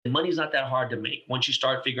Money's not that hard to make. Once you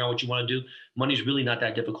start figuring out what you want to do, money's really not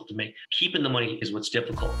that difficult to make. Keeping the money is what's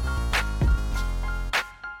difficult.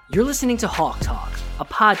 You're listening to Hawk Talk, a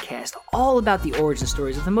podcast all about the origin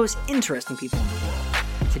stories of the most interesting people in the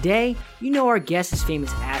world. Today, you know our guest is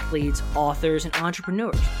famous athletes, authors, and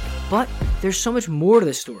entrepreneurs. But there's so much more to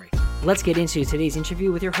the story. Let's get into today's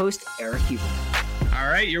interview with your host, Eric Huberman. All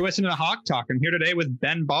right, you're listening to Hawk Talk. I'm here today with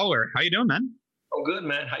Ben Baller. How you doing, man? Oh, good,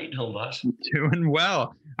 man. How you doing, boss? Doing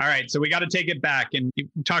well. All right, so we got to take it back and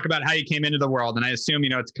talk about how you came into the world. And I assume,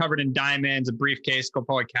 it's covered in diamonds, a briefcase, a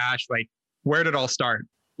couple of cash. Like, where did it all start?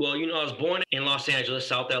 Well, I was born in Los Angeles,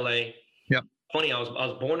 South LA. Yep. Funny, I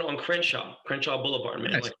was born on Crenshaw Boulevard,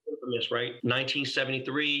 man. Nice. Like infamous, right?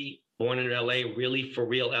 1973, born in LA, really for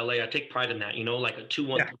real LA. I take pride in that, like a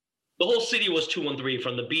 213. Yeah. The whole city was 213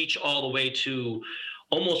 from the beach all the way to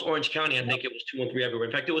almost Orange County. I think it was 213 everywhere.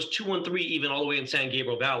 In fact, it was 213 even all the way in San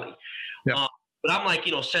Gabriel Valley. Yep. But I'm like,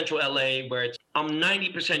 central LA where I'm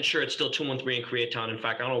 90% sure it's still 213 in Koreatown. In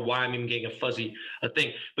fact, I don't know why I'm even getting a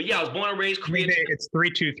thing. But yeah, I was born and raised Koreatown. It's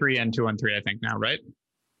 323 and 213, I think now, right?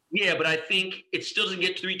 Yeah, but I think it still doesn't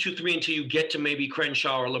get 323 until you get to maybe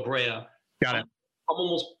Crenshaw or La Brea. Got it. I'm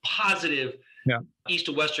almost positive East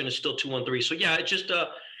to Western is still 213. So yeah, it's just,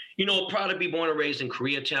 proud to be born and raised in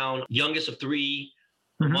Koreatown, youngest of three.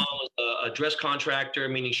 My mom was a dress contractor,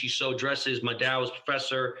 meaning she sewed dresses. My dad was a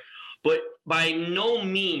professor. But by no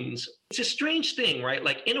means, it's a strange thing, right?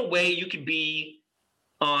 Like in a way you could be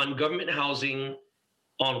on government housing,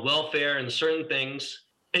 on welfare and certain things,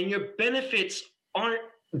 and your benefits aren't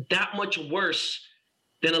that much worse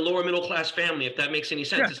than a lower middle class family, if that makes any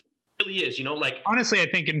sense. It really is, honestly, I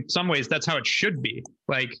think in some ways that's how it should be.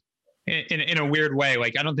 Like in a weird way.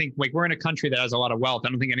 Like, I don't think we're in a country that has a lot of wealth. I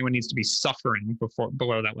don't think anyone needs to be suffering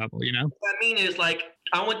below that level, What I mean is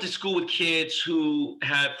I went to school with kids who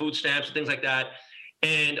had food stamps and things like that.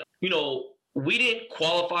 And, we didn't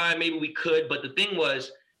qualify, maybe we could, but the thing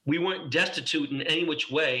was we weren't destitute in any which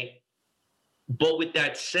way. But with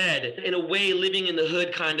that said, in a way, living in the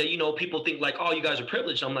hood kind of, people think like, oh, you guys are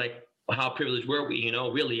privileged. I'm like, well, how privileged were we?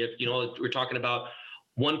 Really, if, we're talking about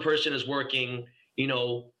one person is working,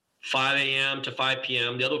 5 a.m. to 5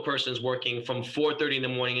 p.m. The other person is working from 4:30 in the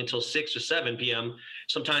morning until 6 or 7 p.m.,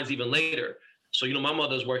 sometimes even later. So, my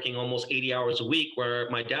mother's working almost 80 hours a week where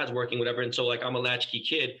my dad's working, whatever. And so I'm a latchkey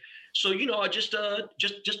kid. So, just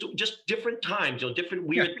different times, different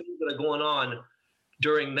weird things that are going on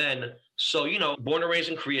during then. So, born and raised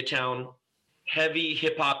in Koreatown, heavy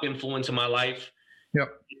hip hop influence in my life. Yep.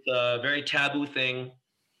 It's a very taboo thing.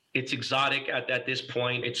 It's exotic at this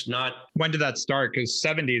point. It's not. When did that start? Because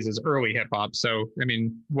 70s is early hip hop. So, I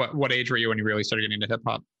mean, what age were you when you really started getting into hip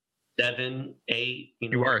hop? 7, 8.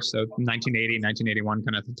 You were. So 1980, 1981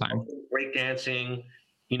 kind of the time. Breakdancing,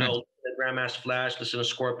 Grandmaster Flash, listen to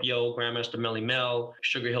Scorpio, Grandmaster Melly Mel,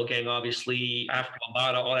 Sugar Hill Gang, obviously, Africa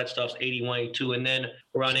Bambaataa, all that stuff's 81, 82. And then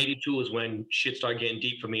around 82 is when shit started getting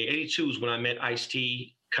deep for me. 82 is when I met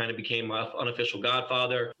Ice-T. Kind of became my unofficial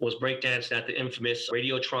godfather, was breakdancing at the infamous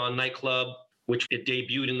Radiotron nightclub, which it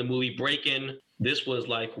debuted in the movie Breakin'. This was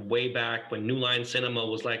like way back when New Line Cinema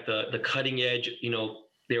was like the cutting edge,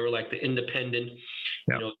 they were like the independent,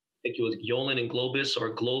 I think it was Yolan and Globus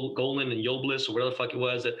or Golan and Yoblus or whatever the fuck it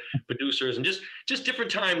was, the producers, and just different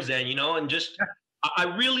times then, and just, I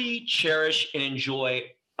really cherish and enjoy,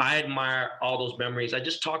 I admire all those memories. I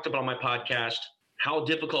just talked about on my podcast how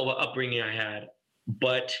difficult of an upbringing I had.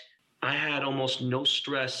 But I had almost no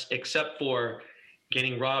stress except for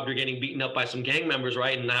getting robbed or getting beaten up by some gang members,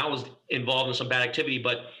 right? And I was involved in some bad activity,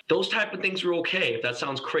 but those type of things were okay, if that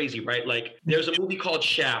sounds crazy, right? Like there's a movie called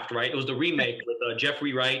Shaft, right? It was the remake with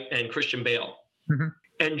Jeffrey Wright and Christian Bale. Mm-hmm.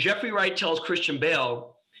 And Jeffrey Wright tells Christian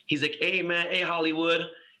Bale, he's like, hey man, hey Hollywood,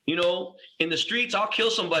 in the streets, I'll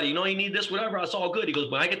kill somebody, you need this, whatever, it's all good. He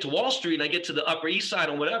goes, when I get to Wall Street and I get to the Upper East Side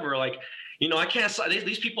or whatever, like, I can't,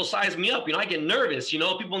 these people size me up, I get nervous,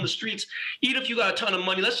 people in the streets, even if you got a ton of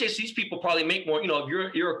money, let's say these people probably make more,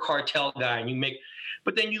 if you're a cartel guy and you make,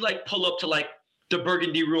 but then you pull up to the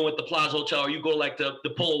Burgundy Room at the Plaza Hotel, or you go the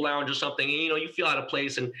Polo Lounge or something, and you feel out of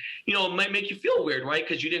place, and it might make you feel weird, right?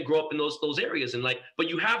 Because you didn't grow up in those areas, and but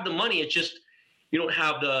you have the money, it's just, you don't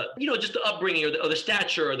have the, just the upbringing or the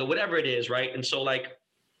stature or the whatever it is, right? And so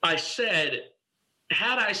I said,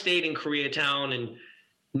 had I stayed in Koreatown and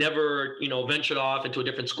never, ventured off into a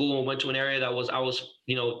different school and went to an area that I was,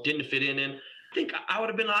 didn't fit in. I think I would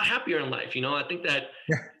have been a lot happier in life. I think that,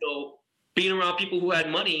 being around people who had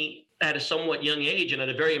money at a somewhat young age and at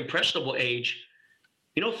a very impressionable age,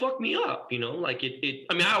 fucked me up, I mean,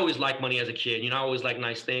 I always liked money as a kid, I always liked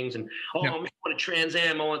nice things and, I want a Trans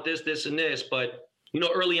Am, I want this, and this. But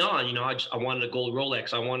early on, I wanted a gold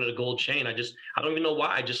Rolex. I wanted a gold chain. I don't even know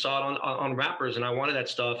why. I just saw it on rappers and I wanted that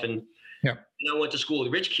stuff. And, I went to school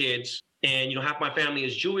with rich kids and, half my family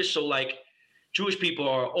is Jewish. So like Jewish people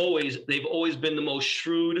they've always been the most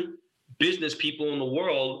shrewd business people in the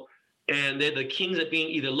world. And they're the kings at being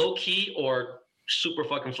either low key or super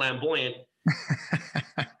fucking flamboyant.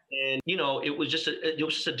 And, it was just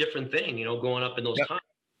a different thing, growing up in those times.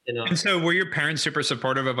 And so were your parents super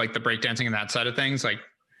supportive of like the breakdancing and that side of things? Like,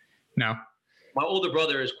 no. My older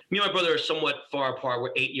brothers, me and my brother are somewhat far apart.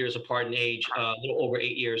 We're 8 years apart in age, a little over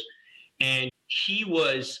 8 years. And he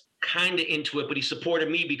was kind of into it, but he supported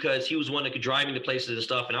me because he was one that could drive me to places and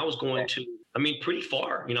stuff. And I was going pretty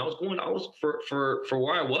far. I was for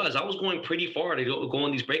where I was going pretty far to go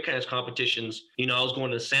in these breakdance competitions. I was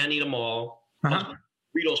going to the Santa Anita Mall,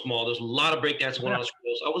 Cerritos Mall. There's a lot of breakdancing going on in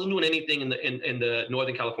Cerritos. I wasn't doing anything in the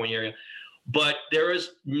Northern California area. But there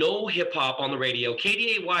is no hip hop on the radio.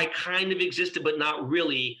 KDAY kind of existed, but not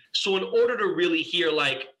really. So in order to really hear,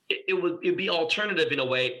 like, it'd be alternative in a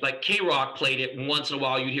way. Like K-Rock played it once in a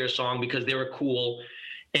while. You'd hear a song because they were cool.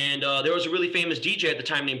 And there was a really famous DJ at the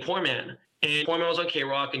time named Poor Man. And Poor Man was on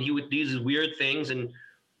K-Rock, and he would do these weird things. And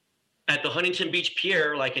at the Huntington Beach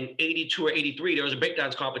Pier, like in 82 or 83, there was a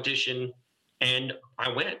breakdance competition, and I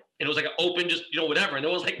went. And it was like an open, just, whatever. And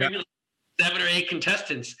there was like maybe 7 or 8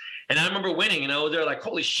 contestants. And I remember winning, and I was there like,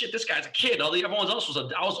 holy shit, this guy's a kid. Everyone else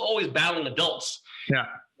I was always battling adults. Yeah.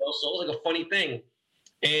 So it was like a funny thing.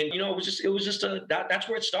 And, it was just that's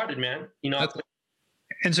where it started, man.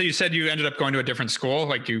 And so you said you ended up going to a different school,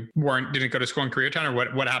 like you didn't go to school in Koreatown,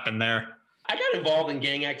 or what happened there? I got involved in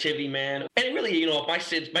gang activity, man. And really,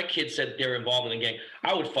 if my kids said they're involved in a gang,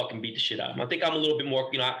 I would fucking beat the shit out of them. I think I'm a little bit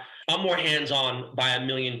more, I'm more hands-on by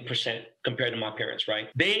 1,000,000% compared to my parents, right?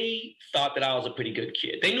 They thought that I was a pretty good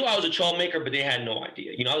kid. They knew I was a troublemaker, but they had no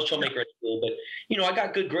idea. I was a troublemaker at school, but, I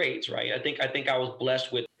got good grades, right? I think I was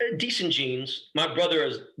blessed with decent genes. My brother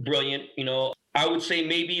is brilliant, I would say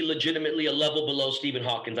maybe legitimately a level below Stephen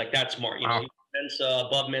Hawkins, like that smart, Wow. Mensa,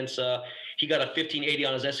 above Mensa. He got a 1580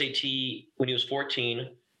 on his SAT when he was 14.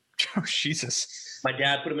 Oh, Jesus. My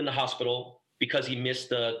dad put him in the hospital because he missed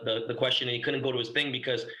the question, and he couldn't go to his thing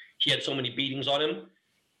because he had so many beatings on him.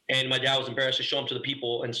 And my dad was embarrassed to show him to the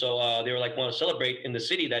people. And so they were like, want to celebrate in the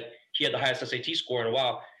city that he had the highest SAT score in a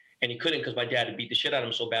while. And he couldn't because my dad had beat the shit out of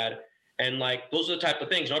him so bad. And like, those are the type of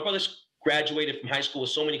things. My brother graduated from high school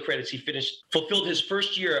with so many credits. He fulfilled his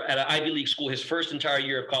first year at an Ivy League school. His first entire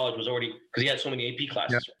year of college was already, because he had so many AP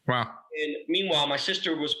classes. Yeah. Wow. And meanwhile, my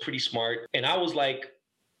sister was pretty smart. And I was like,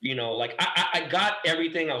 I got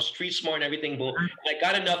everything. I was street smart and everything. But I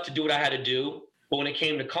got enough to do what I had to do. But when it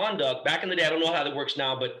came to conduct, back in the day, I don't know how that works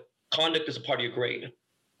now, but conduct is a part of your grade.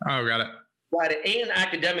 Oh, got it. I had an A in the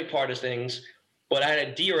academic part of things, but I had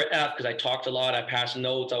a D or an F because I talked a lot. I passed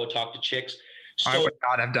notes. I would talk to chicks. So, I would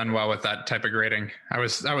not have done well with that type of grading. I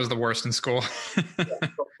was the worst in school. So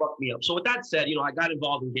fuck me up. So with that said, I got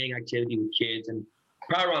involved in gang activity with kids, and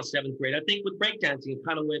probably around 7th grade. I think with breakdancing, it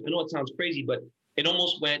kind of went, I know it sounds crazy, but it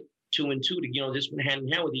almost went 2 and 2 to, just went hand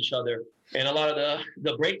in hand with each other. And a lot of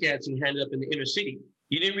the breakdancing ended up in the inner city.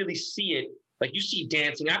 You didn't really see it. Like, you see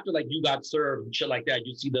dancing after, like, you got served and shit like that.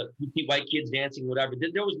 You see white kids dancing, whatever.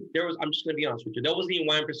 There was, I'm just going to be honest with you. There wasn't even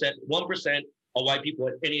 1% of white people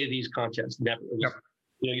at any of these contests. Never. It was,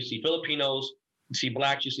 you see Filipinos, you see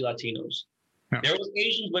Blacks, you see Latinos. Yep. There was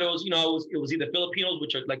Asians, but it was, it was either Filipinos,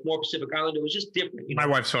 which are like more Pacific Island. It was just different. My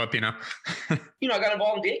wife's Filipino. I got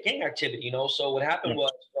involved in gang activity, So what happened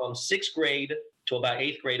was from 6th grade to about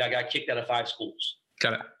 8th grade, I got kicked out of 5 schools.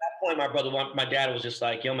 Got it. At that point, my dad was just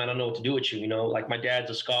like, yo, man, I don't know what to do with you. Like, my dad's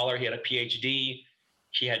a scholar. He had a PhD.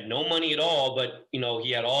 He had no money at all, but, he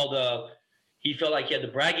had he felt like he had the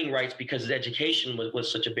bragging rights because his education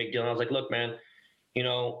was such a big deal. And I was like, look, man,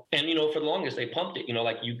 for the longest, they pumped it,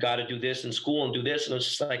 like, you got to do this in school and do this. And it was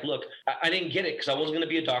just like, look, I didn't get it because I wasn't going to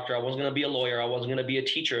be a doctor. I wasn't going to be a lawyer. I wasn't going to be a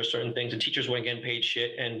teacher of certain things. And teachers weren't getting paid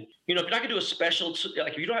shit. And, if you're not going to do a special,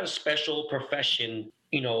 like, if you don't have a special profession,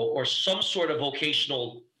 or some sort of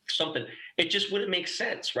vocational something, it just wouldn't make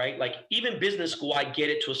sense, right? Like, even business school, I get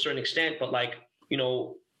it to a certain extent, but like,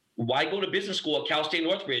 why go to business school at Cal State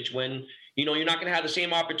Northridge when, you're not going to have the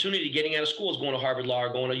same opportunity getting out of school as going to Harvard Law or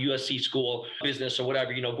going to USC school business or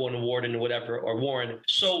whatever, going to Wharton or whatever, or Warren.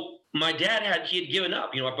 So my dad he had given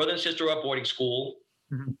up. My brother and sister were at boarding school.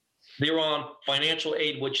 Mm-hmm. They were on financial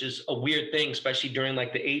aid, which is a weird thing, especially during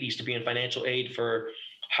like the 80s, to be in financial aid for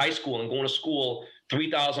high school and going to school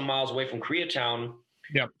 3,000 miles away from Koreatown.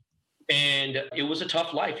 Yep. And it was a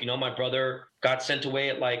tough life. My brother got sent away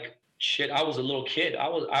at like, shit, I was a little kid.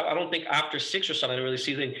 I don't think after 6 or something, I didn't really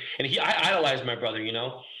see anything. And I idolized my brother,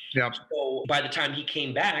 Yeah. So So by the time he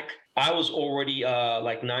came back, I was already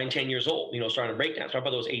like 9, 10 years old, starting to break dance. My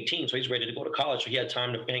brother was 18, so he's ready to go to college. So he had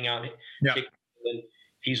time to hang out. Yeah. And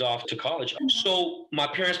he's off to college. So my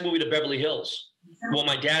parents moved me to Beverly Hills. Well,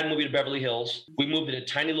 my dad moved me to Beverly Hills. We moved in a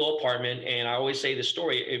tiny little apartment. And I always say this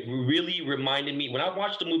story. It really reminded me when I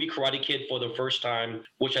watched the movie Karate Kid for the first time,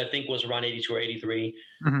 which I think was around 82 or 83.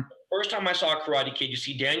 Mm-hmm. First time I saw Karate Kid, you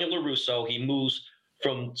see Daniel LaRusso. He moves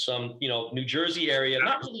from some, New Jersey area,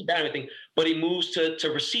 not really bad or anything, but he moves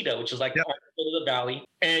to Reseda, which is like part of the valley.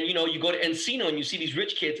 And, you go to Encino and you see these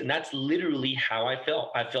rich kids. And that's literally how I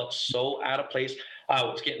felt. I felt so out of place. I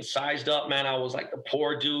was getting sized up, man. I was like the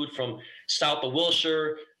poor dude from south of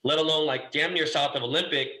Wilshire, let alone like damn near south of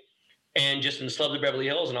Olympic, and just in the suburbs of Beverly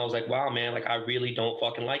Hills. And I was like, wow, man, like I really don't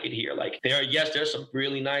fucking like it here. Like there's some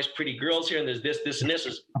really nice, pretty girls here, and there's this, and this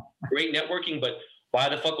is great networking, but why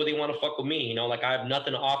the fuck would they want to fuck with me? Like I have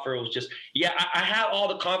nothing to offer. It was just, I had all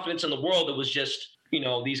the confidence in the world. It was just,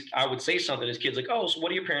 I would say something as kids like, oh, so what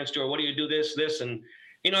do your parents do? Or what do you do this? And,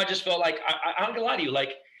 I just felt like, I'm not gonna lie to you,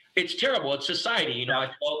 like, it's terrible. It's society. I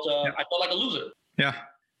felt like a loser. Yeah.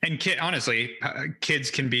 And honestly,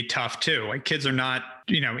 kids can be tough too. Like kids are not,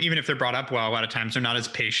 even if they're brought up well, a lot of times they're not as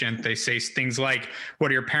patient. They say things like, what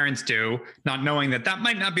do your parents do? Not knowing that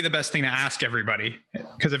might not be the best thing to ask everybody.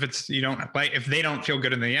 Because if they don't feel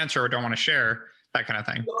good in the answer or don't want to share, that kind of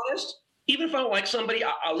thing. To be honest, even if I don't like somebody,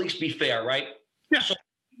 I'll at least be fair, right? Yeah. So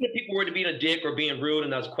even if people were to be a dick or being rude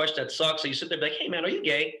and that's a question that sucks, so you sit there and be like, hey man, are you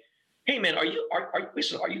gay? Hey man, are you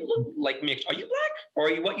look like mixed? Are you black? Or are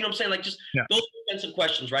you what? You know what I'm saying? Like just those offensive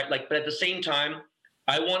questions, right? Like, but at the same time,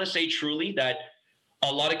 I want to say truly that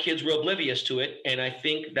a lot of kids were oblivious to it. And I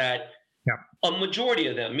think that a majority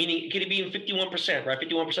of them, meaning it could be even 51%, right?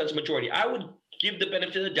 51% is a majority. I would give the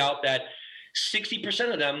benefit of the doubt that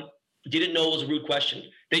 60% of them didn't know it was a rude question.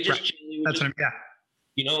 They just,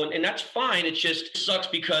 and that's fine. It just sucks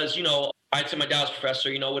because, I'd say my dad was a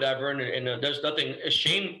professor, whatever, and there's nothing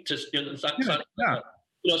ashamed to, it's not,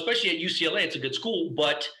 especially at UCLA, it's a good school,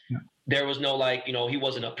 but there was no he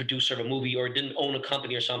wasn't a producer of a movie or didn't own a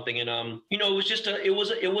company or something, and it was just it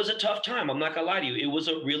was a tough time. I'm not gonna lie to you, it was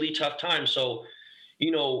a really tough time. So,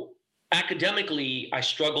 academically, I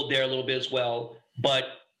struggled there a little bit as well, but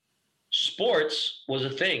sports was a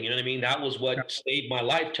thing. You know what I mean? That was what saved my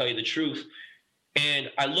life, tell you the truth. And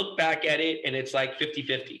I look back at it, and it's like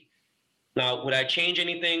 50-50. Now, would I change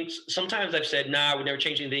anything? Sometimes I've said, nah, I would never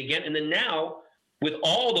change anything again. And then now, with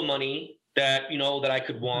all the money that, that I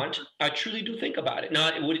could want, I truly do think about it.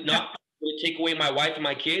 Now, would it take away my wife and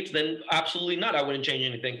my kids? Then absolutely not. I wouldn't change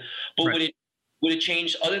anything. But would it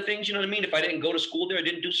change other things? You know what I mean? If I didn't go to school there, I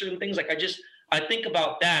didn't do certain things. Like I think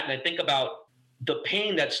about that, and I think about the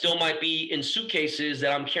pain that still might be in suitcases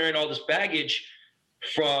that I'm carrying all this baggage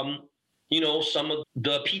from, some of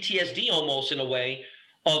the PTSD almost in a way,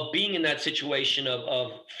 of being in that situation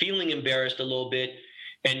of feeling embarrassed a little bit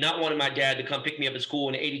and not wanting my dad to come pick me up at school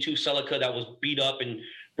in an 82 Celica that was beat up and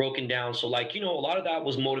broken down. So a lot of that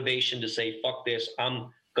was motivation to say, fuck this,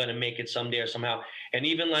 I'm going to make it someday or somehow. And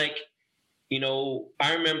even I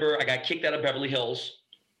remember I got kicked out of Beverly Hills.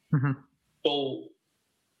 Mm-hmm. So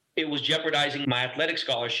it was jeopardizing my athletic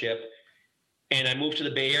scholarship. And I moved to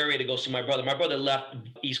the Bay Area to go see my brother. My brother left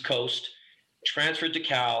East Coast, transferred to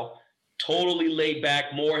Cal, totally laid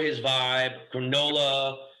back, more his vibe,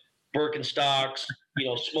 granola, Birkenstocks,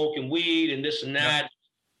 smoking weed and this and that.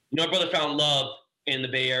 My brother found love in the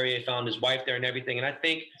Bay Area. He found his wife there and everything. And I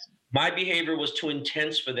think my behavior was too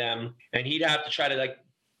intense for them. And he'd have to try to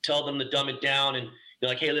tell them to dumb it down. And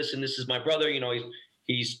hey, listen, this is my brother.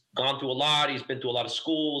 He's gone through a lot. He's been through a lot of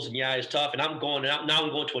schools, and it's tough. And I'm going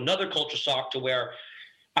to another culture shock to where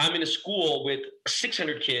I'm in a school with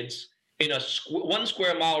 600 kids in a 1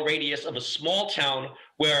 square mile radius of a small town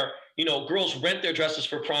where, girls rent their dresses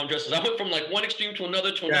for prom dresses. I went from one extreme to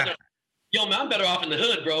another. Yo, man, I'm better off in the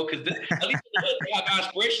hood, bro, because at least in the hood, they have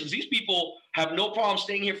aspirations. These people have no problem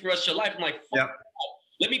staying here for the rest of their life. I'm like,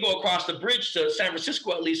 let me go across the bridge to San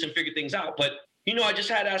Francisco at least and figure things out. But, I just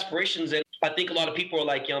had aspirations, and I think a lot of people are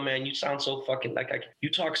like, yo, man, you sound so fucking you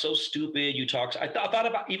talk so stupid. I thought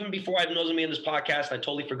about, even before I know me in this podcast, and I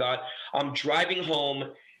totally forgot. I'm driving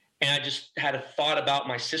home, and I just had a thought about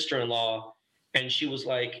my sister-in-law, and she was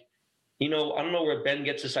like, I don't know where Ben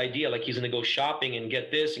gets this idea. He's going to go shopping and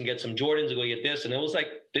get this and get some Jordans and go get this. And it was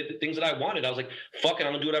the things that I wanted. I was like, fuck it,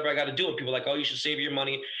 I'm going to do whatever I got to do. And people were like, oh, you should save your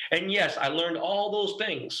money. And yes, I learned all those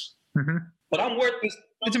things. Mm-hmm. But I'm worth this.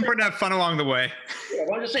 It's important to have fun along the way. Yeah,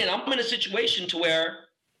 I'm just saying, I'm in a situation to where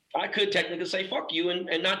I could technically say, fuck you,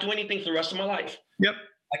 and not do anything for the rest of my life. Yep.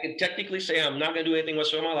 I could technically say I'm not going to do anything the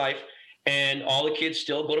rest of my life. And all the kids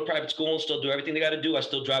still go to private school and still do everything they got to do. I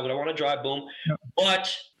still drive what I want to drive, boom. Yep.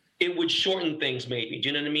 But it would shorten things maybe. Do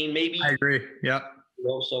you know what I mean? Maybe. I agree. Yep. You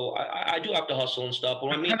know, so I do have to hustle and stuff. But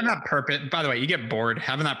I mean, having that purpose, by the way, you get bored.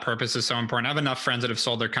 Having that purpose is so important. I have enough friends that have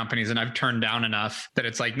sold their companies and I've turned down enough that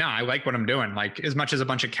it's like, I like what I'm doing. Like as much as a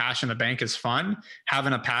bunch of cash in the bank is fun,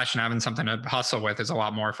 having a passion, having something to hustle with is a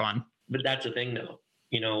lot more fun. But that's the thing though.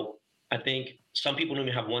 You know, I think some people don't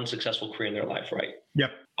even have one successful career in their life, right?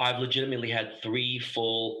 Yep. I've legitimately had 3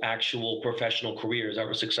 full actual professional careers that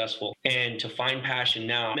were successful. And to find passion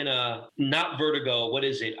now, I'm in a, not vertigo, what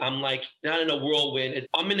is it? I'm like, not in a whirlwind.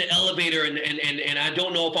 I'm in an elevator and I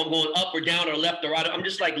don't know if I'm going up or down or left or right. I'm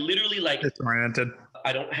just like literally like disoriented.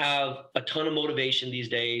 I don't have a ton of motivation these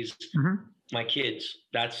days. Mm-hmm. My kids,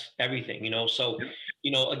 that's everything, you know? So,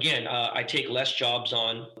 you know, again, I take less jobs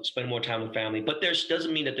on, spend more time with family, but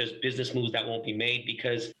doesn't mean that there's business moves that won't be made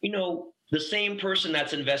because, you know, the same person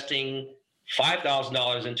that's investing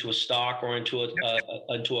 $5,000 into a stock or into a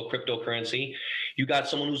cryptocurrency, you got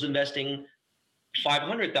someone who's investing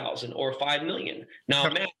 $500,000 or $5 million. Now,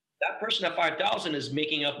 man, that person at 5,000 is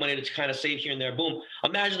making enough money to kind of save here and there. Boom.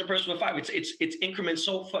 Imagine the person with 5. It's increments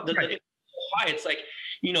so high. It's like,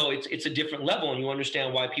 you know, it's a different level, and you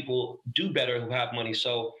understand why people do better who have money.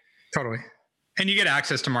 So totally. And you get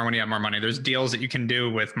access to more when you have more money. There's deals that you can do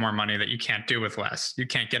with more money that you can't do with less. You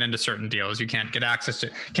can't get into certain deals. You can't get access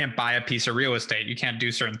to, can't buy a piece of real estate. You can't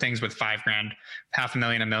do certain things with $5,000,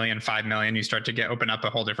 $500,000, $1 million, $5 million. You start to open up a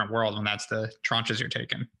whole different world when that's the tranches you're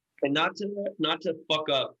taking. And not to fuck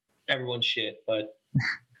up everyone's shit, but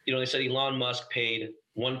you know, they said Elon Musk paid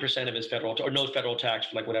 1% of his no federal tax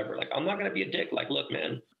for like whatever. Like, I'm not going to be a dick. Like, look,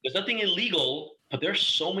 man, there's nothing illegal, but there's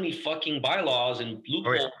so many fucking bylaws and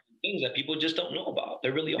loopholes. Things that people just don't know about.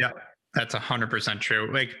 They really are. Yeah, that's 100%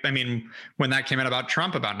 true. Like, I mean, when that came out about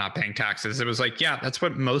Trump about not paying taxes, it was like, yeah, that's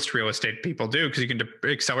what most real estate people do because you can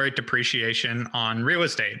accelerate depreciation on real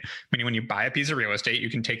estate. Meaning when you buy a piece of real estate,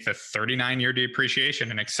 you can take the 39-year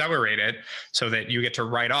depreciation and accelerate it so that you get to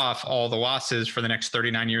write off all the losses for the next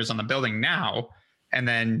 39 years on the building now. And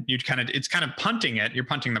then it's kind of punting it. You're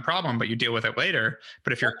punting the problem, but you deal with it later.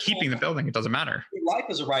 But if you're keeping the building, it doesn't matter. Life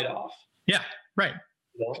is a write-off. Yeah, right.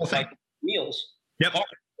 You know, it's like meals. Yep.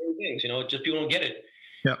 Things, you know, just people don't get it.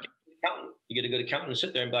 Yep. You get a good accountant and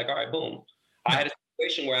sit there and be like, all right, boom. I had a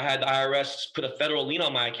situation where I had the IRS put a federal lien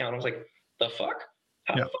on my account. I was like, the fuck?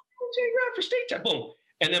 How the fuck do you $10,000 for state tax? Boom.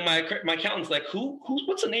 And then my accountant's like,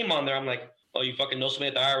 what's the name on there? I'm like, oh, you fucking know somebody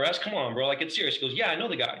at the IRS? Come on, bro. Like, it's serious. He goes, yeah, I know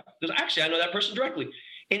the guy. He goes, actually, I know that person directly.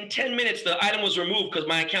 In 10 minutes, the item was removed because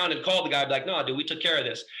my accountant called the guy, like, no, dude, we took care of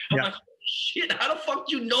this. I'm like, shit, how the fuck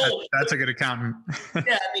do you know? That's a good accountant.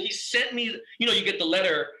 Yeah, I mean, he sent me, you know, you get the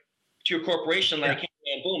letter to your corporation, like, hey,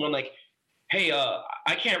 man, boom. I'm like, hey,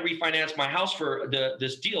 I can't refinance my house for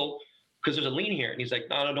this deal because there's a lien here. And he's like,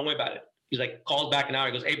 no, don't worry about it. He's like, calls back an hour.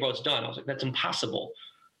 He goes, hey, bro, it's done. I was like, that's impossible.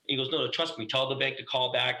 He goes, no, trust me. Tell the bank to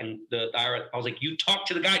call back. And the IRS, I was like, you talk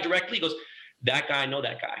to the guy directly? He goes, that guy, I know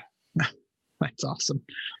that guy. That's awesome.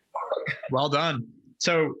 Well done.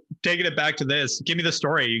 So taking it back to this, give me the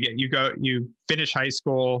story. You finish high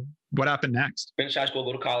school. What happened next? Finish high school,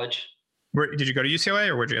 go to college. Did you go to UCLA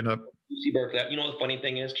or where'd you end up? UC Berkeley. You know what the funny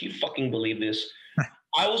thing is? Can you fucking believe this?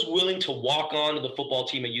 I was willing to walk on to the football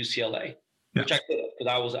team at UCLA, which I could have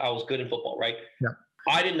because I was good in football, right? Yeah.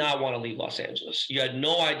 I did not want to leave Los Angeles. You had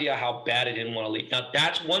no idea how bad I didn't want to leave. Now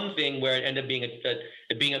that's one thing where it ended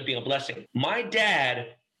up being a blessing. My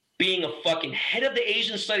dad, being a fucking head of the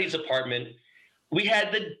Asian Studies department, we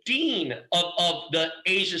had the dean of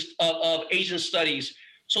Asian Studies.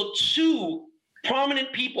 So 2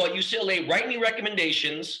 prominent people at UCLA write me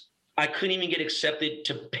recommendations. I couldn't even get accepted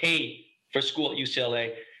to pay for school at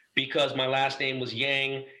UCLA because my last name was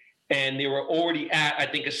Yang. And they were already at, I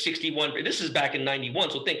think, a 61. This is back in 91.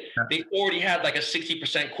 So think they already had like a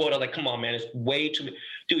 60% quota. Like, come on, man, it's way too many.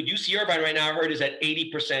 Dude, UC Irvine right now, I heard, is at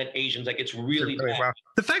 80% Asians. Like, it's really bad. Wow.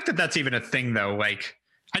 The fact that that's even a thing, though, like,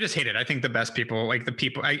 I just hate it. I think the best people, like the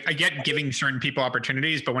people, I get giving certain people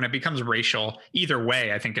opportunities, but when it becomes racial, either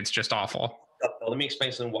way, I think it's just awful. Let me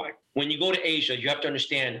explain something why. When you go to Asia, you have to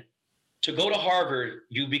understand, to go to Harvard,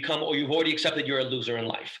 you've already accepted you're a loser in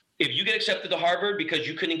life. If you get accepted to Harvard because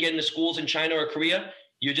you couldn't get into schools in China or Korea,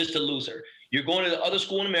 you're just a loser. You're going to the other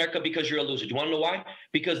school in America because you're a loser. Do you want to know why?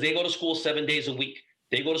 Because they go to school 7 days a week.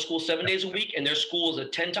 They go to school 7 days a week, and their school is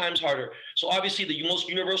 10 times harder. So obviously, the most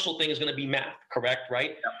universal thing is going to be math, correct,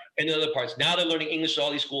 right? Yeah. And the other parts. Now they're learning English at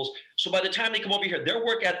all these schools. So by the time they come over here, their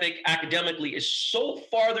work ethic academically is so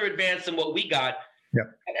farther advanced than what we got. Yeah.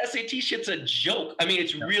 And SAT shit's a joke. I mean,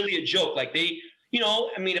 it's really a joke. Like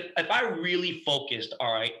I mean, if I really focused,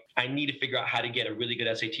 all right, I need to figure out how to get a really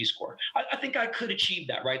good SAT score. I think I could achieve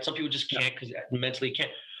that, right? Some people just can't because mentally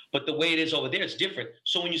can't. But the way it is over there, it's different.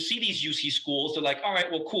 So when you see these UC schools, they're like, all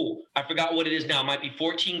right, well, cool. I forgot what it is now. It might be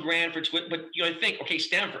 14 grand for tuition, but I think, okay,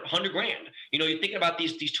 Stanford, 100 grand. You're thinking about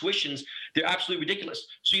these tuitions, they're absolutely ridiculous.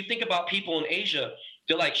 So you think about people in Asia,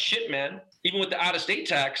 they're like, shit, man, even with the out-of-state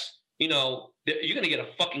tax, you're going to get a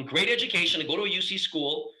fucking great education and go to a UC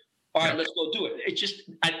school. All right, let's go do it. It's just,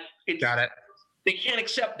 got it. They can't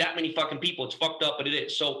accept that many fucking people. It's fucked up, but it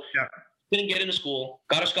is. So didn't get into school,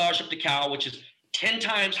 got a scholarship to Cal, which is 10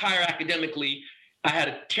 times higher academically. I had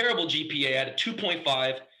a terrible GPA. I had a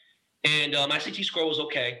 2.5, and my SAT score was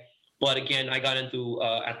okay. But again, I got into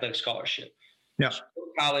athletic scholarship. Yeah. So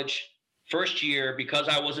college, first year, because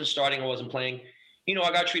I wasn't starting, I wasn't playing,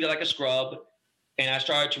 I got treated like a scrub. And I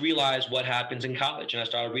started to realize what happens in college. And I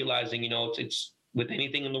started realizing, it's with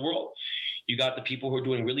anything in the world. You got the people who are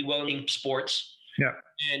doing really well in sports. Yeah.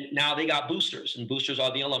 And now they got boosters. And boosters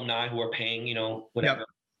are the alumni who are paying, whatever. Yep.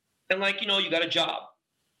 And you got a job.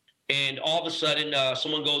 And all of a sudden,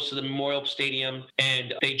 someone goes to the Memorial Stadium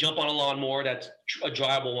and they jump on a lawnmower that's a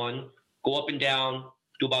drivable one, go up and down,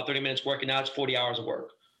 do about 30 minutes working out. It's 40 hours of work.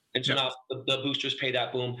 And so now the boosters pay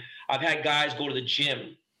that boom. I've had guys go to the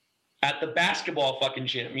gym, at the basketball fucking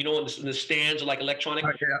gym, in the stands are like electronic.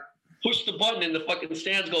 Push the button and the fucking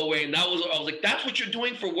stands go away. And I was like, that's what you're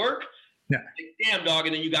doing for work? Yeah. Like, damn, dog.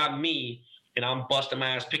 And then you got me, and I'm busting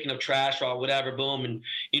my ass, picking up trash or whatever, boom. And,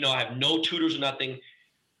 I have no tutors or nothing.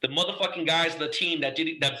 The motherfucking guys on the team that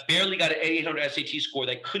barely got an 800 SAT score,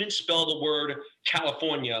 that couldn't spell the word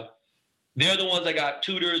California, they're the ones that got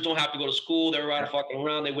tutors, don't have to go to school. They're right fucking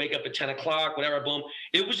around. They wake up at 10 o'clock, whatever, boom.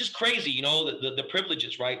 It was just crazy, the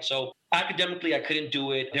privileges, right? So academically, I couldn't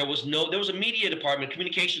do it. There was a media department,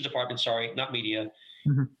 communications department, sorry, not media.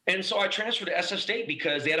 Mm-hmm. And so I transferred to SF State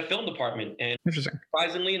because they had a film department. And interesting.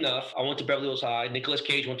 Surprisingly enough, I went to Beverly Hills High. Nicolas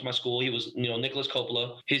Cage went to my school. He was, Nicholas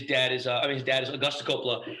Coppola. His dad is Augusta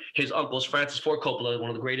Coppola. His uncle is Francis Ford Coppola, one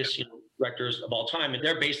of the greatest, directors of all time. And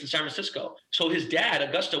they're based in San Francisco. So his dad,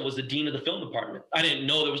 Augusta, was the dean of the film department. I didn't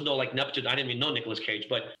know there was no nepotism. I didn't even know Nicolas Cage,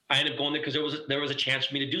 but I ended up going there because there was a chance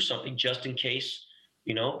for me to do something just in case,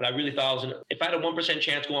 but I really thought if I had a 1%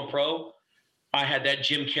 chance going pro, I had that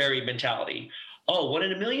Jim Carrey mentality. Oh, 1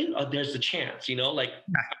 in a million? Oh, there's the chance, I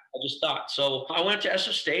just thought. So I went to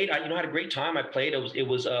SF State. I had a great time. I played. It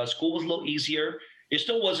was school was a little easier. It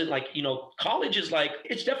still wasn't like, college is like,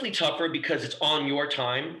 it's definitely tougher because it's on your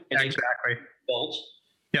time. And exactly. Adults.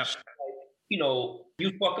 Yeah. So,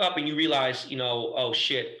 you fuck up and you realize, oh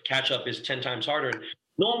shit, catch up is 10 times harder. And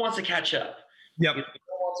no one wants to catch up. Yep. No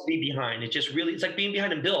one wants to be behind. It's like being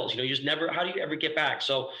behind in bills. You just never, how do you ever get back?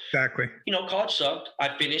 So exactly. College sucked.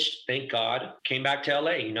 I finished, thank God, came back to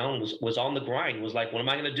LA, and was on the grind. Was like, what am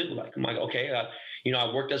I going to do? Like, I'm like, okay,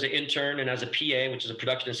 I worked as an intern and as a PA, which is a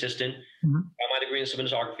production assistant. Mm-hmm. Got my degree in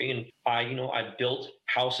cinematography, and I built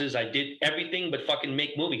houses. I did everything but fucking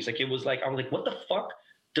make movies. Like, I was like, what the fuck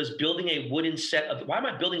does building a wooden set of? Why am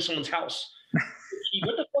I building someone's house?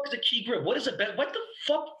 What the fuck is a key grip? What is a bed? What the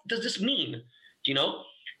fuck does this mean? Yep.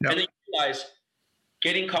 And then you realize,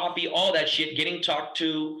 getting coffee, all that shit, getting talked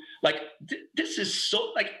to, like this is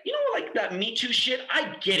so like like that Me Too shit.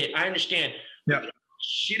 I get it. I understand. Yeah.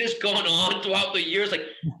 Shit is going on throughout the years. Like,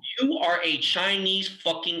 you are a Chinese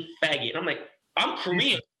fucking faggot. And I'm like, I'm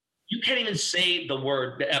Korean. You can't even say the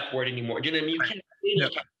F word anymore. Do you know what I mean? You can't say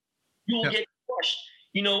those times. You will get crushed,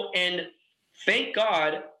 and thank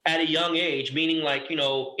God at a young age, meaning like,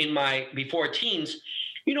 in my before teens,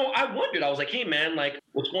 I wondered, I was like, hey man, like,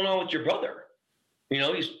 what's going on with your brother?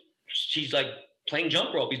 He's like playing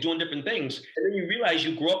jump rope. He's doing different things. And then you realize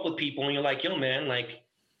you grow up with people and you're like, yo man, like,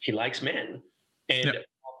 he likes men. And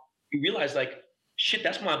you realize, like, shit,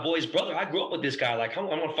 that's my boy's brother. I grew up with this guy. Like, I'm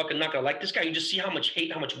fucking not gonna like this guy. You just see how much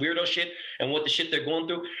hate, how much weirdo shit, and what the shit they're going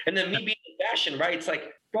through. And then me being in fashion, right? It's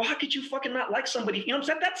like, bro, how could you fucking not like somebody? You know what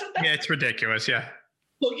I'm saying? That's it's ridiculous. Yeah.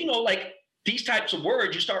 So, like, these types of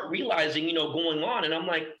words, you start realizing, going on. And I'm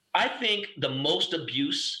like, I think the most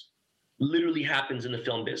abuse literally happens in the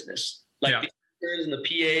film business. Like, the actors and the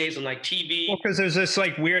PAs and like TV. Well, because there's this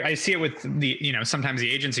like weird, I see it with the, sometimes the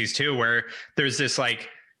agencies too, where there's this like,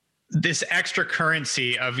 this extra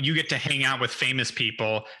currency of you get to hang out with famous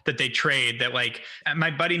people that they trade, that like my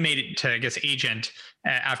buddy made it to, I guess, agent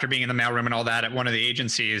after being in the mailroom and all that at one of the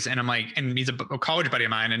agencies. And I'm like, and he's a college buddy of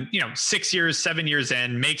mine, and 6 years, 7 years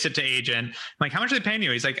in, makes it to agent. I'm like, how much are they paying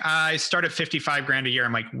you? He's like, I start at 55 grand a year.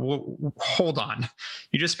 I'm like, hold on.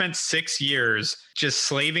 You just spent 6 years just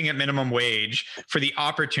slaving at minimum wage for the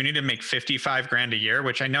opportunity to make 55 grand a year,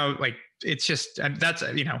 which I know, like, it's just, that's,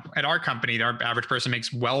 at our company, our average person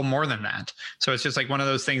makes well more than that. So it's just like one of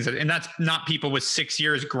those things and that's not people with 6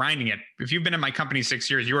 years grinding it. If you've been in my company 6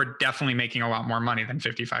 years, you are definitely making a lot more money than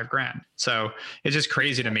 55 grand. So it's just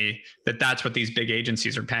crazy to me that that's what these big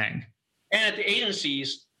agencies are paying. And at the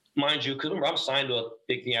agencies, mind you, because I'm signed to a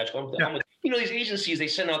big theatrical, these agencies, they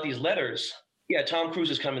send out these letters. Yeah, Tom Cruise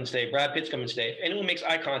is coming today. Brad Pitt's coming today. If anyone makes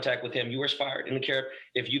eye contact with him, you are fired. I don't care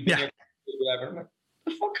if you've been here, whatever. I'm like,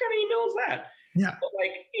 the fuck kind of email is that? Yeah.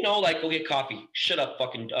 But go get coffee. Shut up,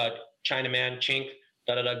 fucking Chinaman, chink,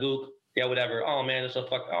 gook. Yeah, whatever. Oh, man, it's a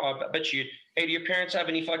fuck. Oh, I bet you. Hey, do your parents have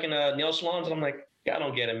any fucking nail salons? And I'm like, yeah, I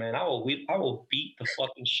don't get it, man. I will beat the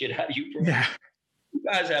fucking shit out of you, bro. Yeah. You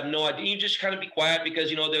guys have no idea. You just kind of be quiet because,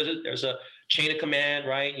 there's a chain of command,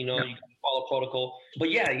 right? You follow protocol.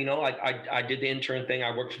 But yeah, I did the intern thing.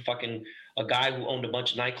 I worked for fucking a guy who owned a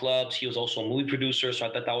bunch of nightclubs. He was also a movie producer. So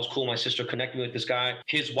I thought that was cool. My sister connected me with this guy.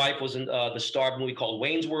 His wife was in the star of a movie called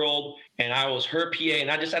Wayne's World. And I was her PA.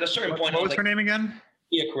 And I just at a certain point. What was her name again?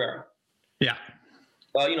 Tia Carrera. Yeah.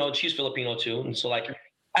 Well, she's Filipino too. And so at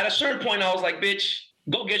a certain point, I was like, bitch,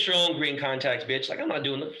 go get your own green contacts, bitch. I'm not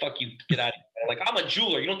doing it. Fuck you. Get out of here. I'm a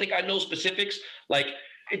jeweler. You don't think I know specifics?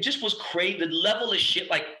 It just was crazy. The level of shit.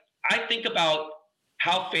 I think about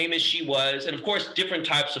how famous she was, and of course, different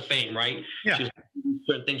types of fame, right? Yeah. She was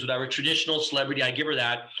certain things, whatever. Traditional celebrity, I give her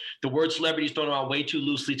that. The word celebrity is thrown around way too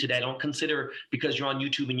loosely today. I don't consider because you're on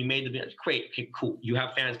YouTube and you made the video. Great, okay, cool. You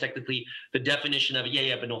have fans. Technically, the definition of it,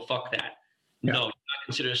 yeah, but no, fuck that. Yeah. No, you're not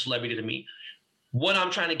considered a celebrity to me. What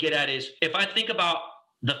I'm trying to get at is if I think about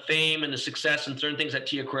the fame and the success and certain things that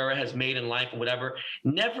Tia Carrera has made in life and whatever,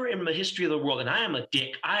 never in the history of the world, and I am a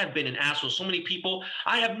dick, I have been an asshole. So many people,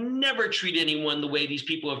 I have never treated anyone the way these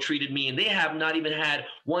people have treated me, and they have not even had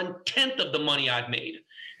 1/10 of the money I've made.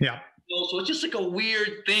 Yeah. So it's just a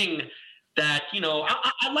weird thing that,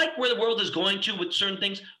 I like where the world is going to with certain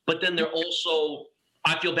things, but then they're also,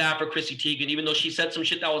 I feel bad for Chrissy Teigen, even though she said some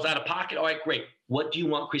shit that was out of pocket. All right, great. What do you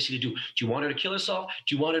want Chrissy to do? Do you want her to kill herself?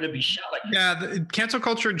 Do you want her to be shot? The cancel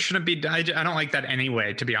culture shouldn't be. I don't like that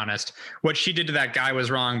anyway, to be honest. What she did to that guy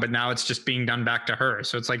was wrong, but now it's just being done back to her.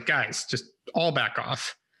 So it's like, guys, just all back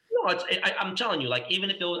off. No, I'm telling you, even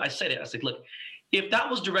if I said it, I said, look, if that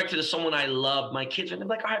was directed to someone I love, my kids, and they're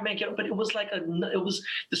like, all right, man, get it. But it was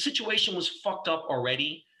the situation was fucked up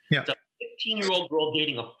already. Yeah. 15-year-old girl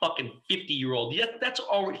dating a fucking 50-year-old. Yeah, that's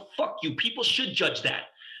already, fuck you. People should judge that.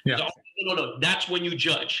 Yeah. No. That's when you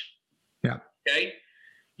judge. Yeah. Okay.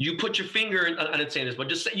 You put your finger, I didn't say this, but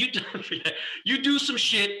just say you do some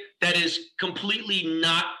shit that is completely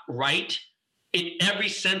not right in every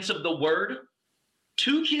sense of the word.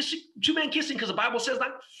 Two men kissing because the Bible says that.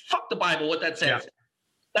 Fuck the Bible, what that says. Yeah.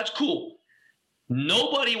 That's cool.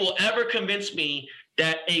 Nobody will ever convince me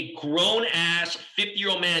that a grown ass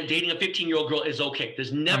 50-year-old man dating a 15-year-old girl is okay.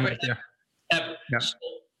 There's never ever. Yeah. So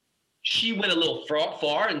she went a little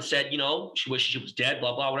far and said, she wishes she was dead,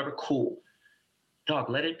 blah, blah, whatever. Cool. Dog,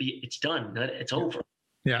 let it be. It's done. It's over.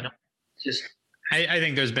 Yeah. Just. I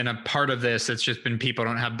think there's been a part of this that's just been people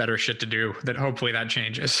don't have better shit to do, that hopefully that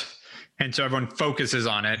changes. And so everyone focuses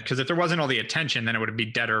on it, because if there wasn't all the attention, then it would be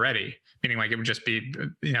dead already. Meaning it would just be,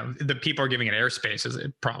 the people are giving it airspace is a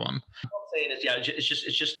problem. What I'm saying is,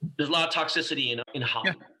 it's just there's a lot of toxicity in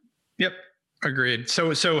Hollywood. Yeah. Yep. Agreed.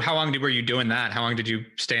 So how long were you doing that? How long did you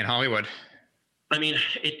stay in Hollywood? I mean,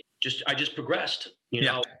 I just progressed,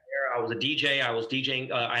 I was a DJ. I was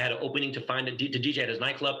DJing. I had an opening to DJ at his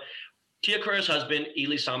nightclub. Tia Carrera's husband,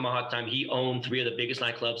 Eli Samahatam, he owned 3 of the biggest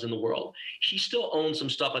nightclubs in the world. He still owns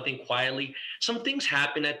some stuff, I think, quietly. Some things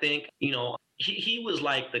happened, I think. He was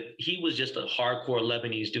just a hardcore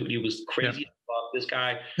Lebanese dude. He was crazy. Yeah. This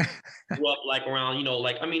guy grew up around,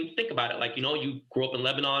 think about it. You grew up in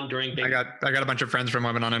Lebanon during I got a bunch of friends from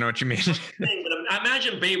Lebanon. I know what you mean. But I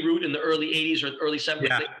imagine Beirut in the early 80s or early 70s.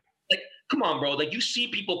 Yeah. Come on, bro. You see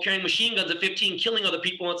people carrying machine guns at 15, killing other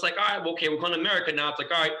people. And it's like, all right, well, okay, we're going to America now. It's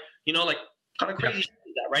like, all right, kind of crazy shit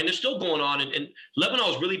like that, right? And they're still going on. And Lebanon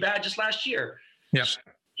was really bad just last year. Yeah. So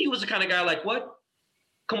he was the kind of guy what?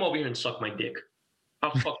 Come over here and suck my dick.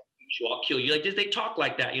 I'll fucking you. I'll kill you. They talk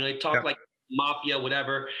like that. They talk like mafia,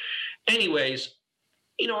 whatever. Anyways,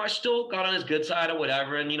 I still got on his good side or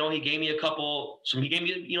whatever. And, he gave me I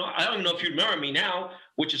don't even know if you remember me now,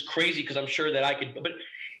 which is crazy because I'm sure that I could, but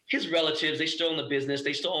his relatives, they still own the business.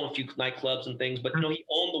 They still own a few nightclubs and things, but, he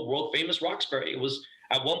owned the world famous Roxbury. It was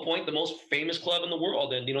at one point the most famous club in the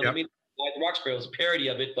world. And, what I mean? Roxbury was a parody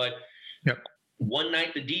of it, but one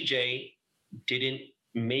night the DJ didn't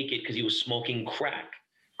make it because he was smoking crack.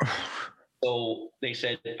 So they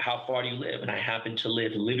said, how far do you live? And I happened to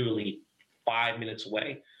live literally 5 minutes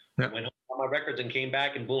away. I went home on my records and came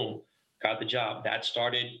back and boom, got the job. That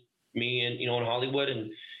started me in Hollywood.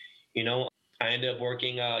 And, I ended up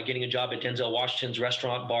working, getting a job at Denzel Washington's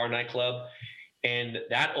restaurant, bar, nightclub. And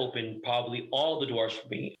that opened probably all the doors for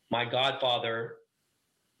me. My godfather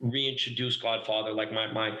reintroduced Godfather, like my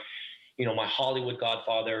Hollywood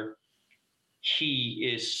godfather.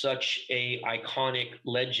 He is such a iconic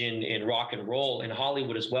legend in rock and roll in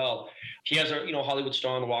Hollywood as well. He has a, Hollywood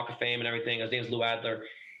star on the Walk of Fame and everything. His name is Lou Adler.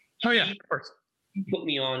 Oh yeah, of course. He put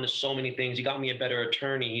me on to so many things. He got me a better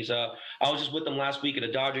attorney. I was just with him last week at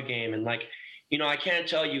a Dodger game, and I can't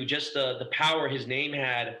tell you just the power his name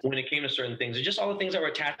had when it came to certain things. It's just all the things that were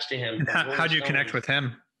attached to him. How do you connect with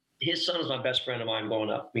him? His son is my best friend of mine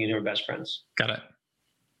growing up. Me and him were best friends. Got it.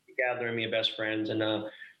 Adler and me are best friends, and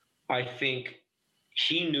I think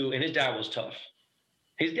he knew, and his dad was tough.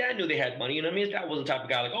 His dad knew they had money. His dad wasn't the type of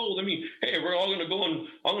guy like, oh, hey, we're all going to go and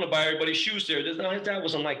I'm going to buy everybody's shoes there. No, his dad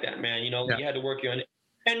wasn't like that, man. You had to work your own.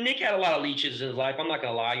 And Nick had a lot of leeches in his life. I'm not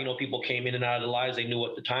going to lie. People came in and out of their lives. They knew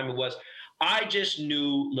what the time it was. I just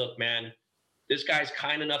knew, look, man, this guy's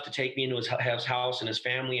kind enough to take me into his house and his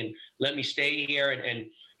family and let me stay here. And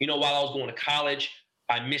while I was going to college,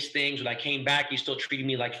 I missed things. When I came back, he still treated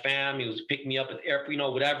me like fam. He was picking me up at the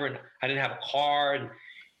airport, whatever. And I didn't have a car. And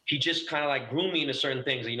he just kind of groomed me into certain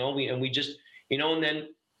things, and we just, and then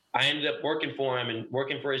I ended up working for him and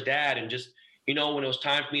working for his dad. And just, when it was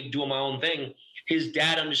time for me to do my own thing, his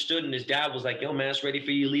dad understood. And his dad was like, yo, man, it's ready for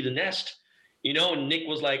you to leave the nest, and Nick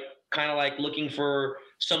was kind of looking for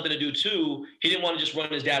something to do too. He didn't want to just run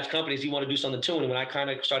his dad's companies. He wanted to do something too. And when I kind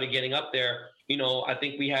of started getting up there, I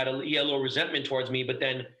think he had a little resentment towards me, but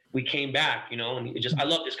then we came back, and I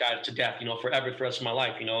love this guy to death, forever for the rest of my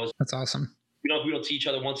life, That's awesome. If we don't see each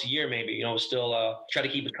other once a year, maybe, still try to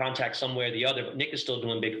keep in contact some way or the other, but Nick is still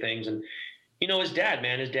doing big things. And, his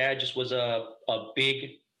dad just was a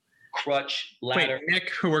big crutch ladder. Wait,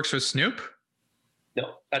 Nick, who works with Snoop?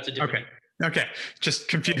 No, that's a different. Okay. Just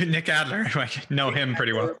confused. Nick Adler. I know him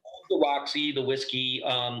pretty well. The Roxy, the whiskey.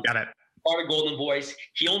 Got it. Part of Golden Voice.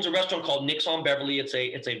 He owns a restaurant called Nick's on Beverly. It's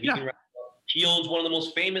a vegan restaurant. He owns one of the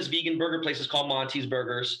most famous vegan burger places called Monty's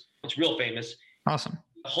Burgers. It's real famous. Awesome.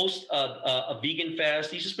 Host a vegan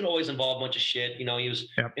fest. He's just been always involved in a bunch of shit. He was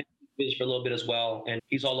in business for a little bit as well, and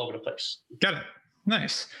he's all over the place. Got it.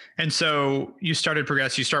 Nice. And so you started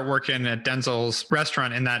Progress. You start working at Denzel's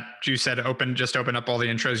restaurant, and that you said open up all the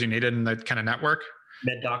intros you needed in the kind of network.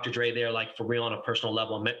 Met Dr. Dre there, for real on a personal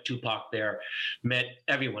level. I met Tupac there. Met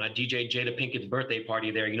everyone. I DJ Jada Pinkett's birthday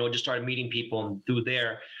party there. Just started meeting people, and through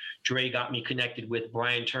there, Dre got me connected with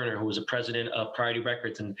Brian Turner, who was a president of Priority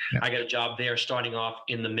Records. And I got a job there starting off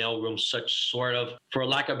in the mailroom, for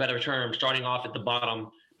lack of a better term, starting off at the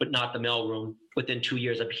bottom, but not the mailroom. Within 2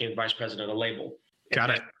 years, I became vice president of the label.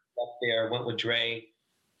 Got it. Up there, went with Dre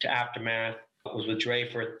to Aftermath. I was with Dre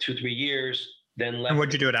for 2-3 years, then left. And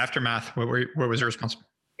what'd you do at Aftermath? What was your responsibility?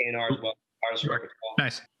 A&R as well, artist records.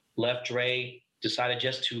 Nice. Left Dre, decided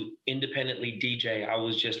just to independently DJ. I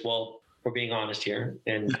was just, we're being honest here.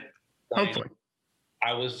 And hopefully.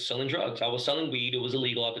 I was selling drugs. I was selling weed. It was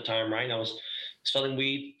illegal at the time, right? And I was selling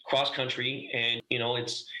weed cross country. And,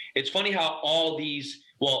 it's funny how all these,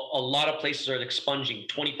 a lot of places are expunging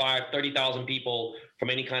 25, 30,000 people from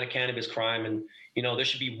any kind of cannabis crime. And, there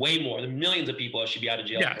should be way more. There millions of people that should be out of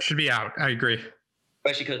jail. Yeah, should be out. I agree.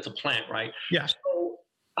 Especially because it's a plant, right? Yeah. So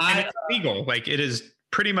it's legal. It is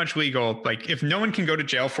pretty much legal. If no one can go to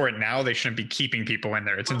jail for it now, they shouldn't be keeping people in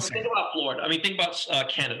there. It's insane. Think about Florida. Think about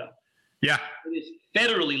Canada. Yeah. It is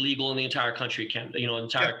federally legal in the entire country, Canada.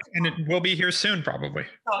 And it will be here soon, probably.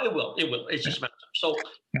 No, it will. It's just a matter of time. So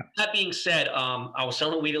that being said, I was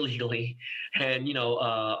selling weed illegally, and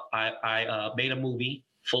I made a movie,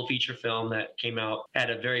 full feature film that came out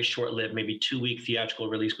at a very short-lived, maybe 2-week theatrical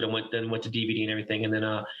release, but it went to DVD and everything. And then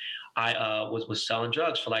I was selling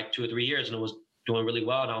drugs for 2 or 3 years, and it was doing really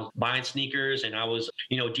well. And I was buying sneakers, and I was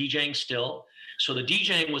DJing still. So the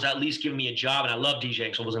DJing was at least giving me a job, and I love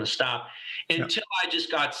DJing, so I wasn't going to stop until I just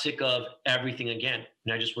got sick of everything again.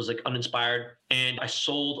 And I just was uninspired, and I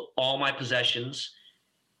sold all my possessions,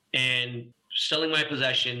 and selling my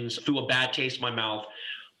possessions threw a bad taste in my mouth,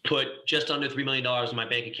 put just under $3 million in my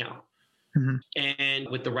bank account. Mm-hmm. And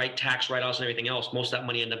with the right tax write-offs and everything else, most of that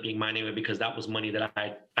money ended up being mine anyway, because that was money that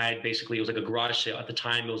I had basically, it was like a garage sale. At the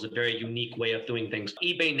time, it was a very unique way of doing things.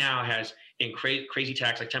 eBay now has in crazy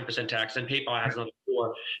tax, 10% tax, and PayPal has another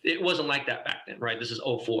 4%. It wasn't like that back then, right? This is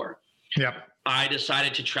 2004. Yep. I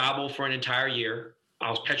decided to travel for an entire year. I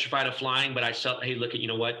was petrified of flying, but I said, hey, look, you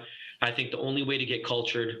know what? I think the only way to get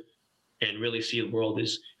cultured and really see the world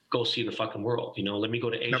is go see the fucking world. Let me go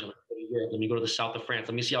to Asia. Yep. Let me go to the south of France.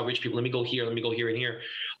 Let me see how rich people, let me go here and here.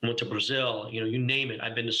 I went to Brazil, you name it.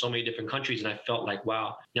 I've been to so many different countries, and I felt like,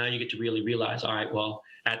 wow, now you get to really realize, all right, well,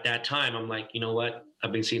 at that time, I'm like, you know what?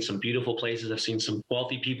 I've been seeing some beautiful places. I've seen some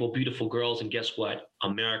wealthy people, beautiful girls. And guess what?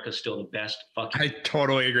 America's still the best fucking. I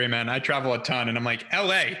totally agree, man. I travel a ton and I'm like,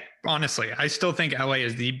 LA, honestly, I still think LA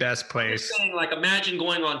is the best place. Saying, like, imagine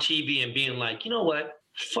going on TV and being like, you know what?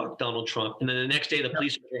 Fuck Donald Trump. And then the next day, the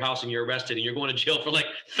police are at your house and you're arrested and you're going to jail for like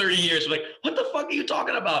 30 years. Like, what the fuck are you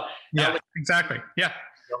talking about? Yeah, exactly. Yeah.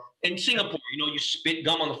 In Singapore, you spit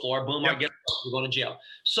gum on the floor, boom, I get you're going to jail.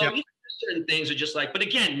 So certain things are just like, but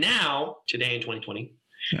again, now, today in 2020,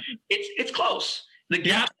 it's close. The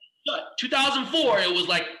gap, 2004, it was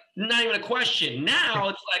like not even a question. Now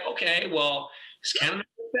it's like, okay, well, is Canada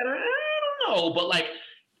better? I don't know, but like,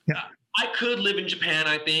 I could live in Japan.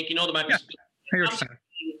 I think there might be.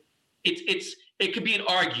 It could be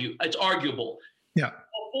it's arguable. Yeah.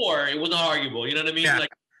 Or it was not arguable. You know what I mean? Yeah.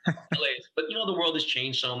 Like, but the world has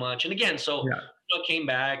changed so much. And again, so I came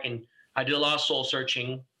back and I did a lot of soul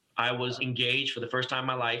searching. I was engaged for the first time in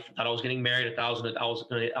my life. I thought I was getting married. I was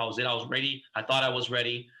ready. I thought I was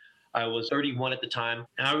ready. I was 31 at the time.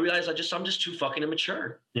 And I realized I'm just too fucking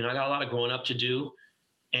immature. I got a lot of growing up to do.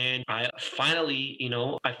 And I finally,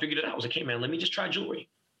 I figured it out. I was like, hey man, let me just try jewelry.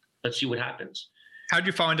 Let's see what happens. How'd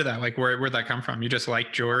you fall into that? Like where'd that come from? You just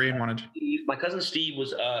liked jewelry and wanted to... My cousin Steve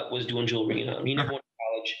was doing jewelry. He never went to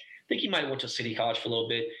college. I think he might have went to City College for a little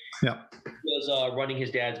bit. Yeah. He was running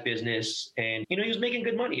his dad's business, and he was making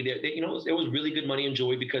good money. There was really good money in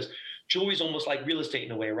jewelry because jewelry is almost like real estate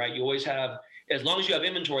in a way, right? You always have, as long as you have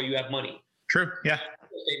inventory, you have money. True. Yeah.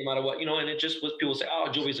 No matter what, and it just was, people say, oh,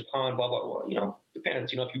 jewelry's a con, blah blah blah.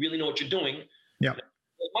 Depends. If you really know what you're doing,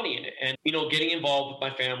 there's money in it. And getting involved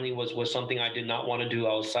with my family was something I did not want to do.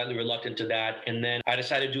 I was slightly reluctant to that. And then I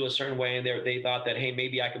decided to do a certain way, and they thought that, hey,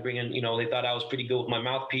 maybe I could bring in. They thought I was pretty good with my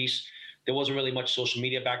mouthpiece. There wasn't really much social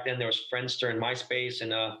media back then. There was Friendster and MySpace.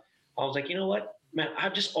 And I was like, you know what, man,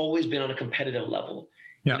 I've just always been on a competitive level.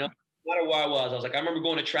 Yeah. No matter where I was like, I remember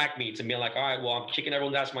going to track meets and being like, all right, well, I'm kicking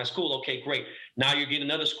everyone's ass in my school. Okay, great. Now you're getting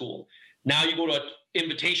another school. Now you go to an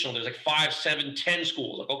invitational. There's like 5, 7, 10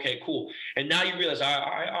 schools. Like, okay, cool. And now you realize,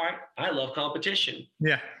 I love competition.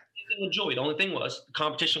 Yeah. I enjoyed. The only thing was the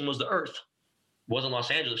competition was the earth. It wasn't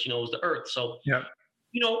Los Angeles, it was the earth. So,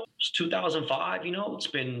 it's 2005, it's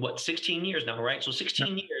been 16 years now, right? So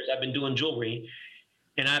 16 years I've been doing jewelry,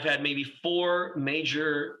 and I've had maybe 4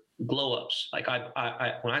 major glow ups. Like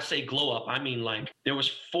I when I say glow up, I mean like there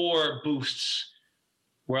was 4 boosts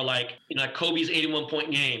where like, like Kobe's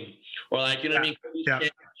 81-point game, or like, what I mean?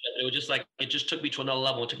 It was just like, it just took me to another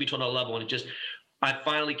level. And I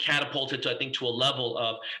finally catapulted to a level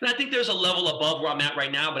of, and I think there's a level above where I'm at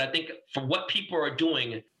right now, but I think for what people are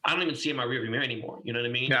doing, I don't even see in my rearview mirror anymore. You know what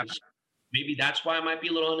I mean? Yeah. Maybe that's why I might be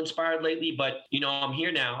a little uninspired lately, but I'm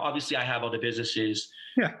here now. Obviously I have other businesses,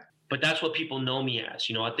 but that's what people know me as.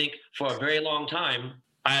 I think for a very long time,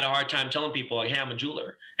 I had a hard time telling people like, hey, I'm a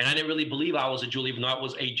jeweler. And I didn't really believe I was a jeweler, even though I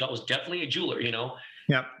was definitely a jeweler,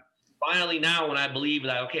 Yeah. Finally, now when I believe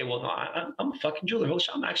that, okay, well, no, I'm a fucking jeweler.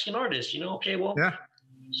 I'm actually an artist, okay, well,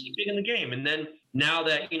 keep big in the game. And then now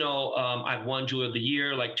that, I've won Jeweler of the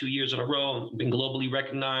Year like 2 years in a row, and been globally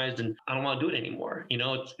recognized, and I don't want to do it anymore.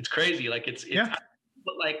 It's crazy. Like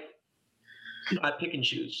but like, I pick and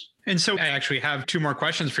choose. And so I actually have 2 more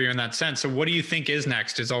questions for you in that sense. So what do you think is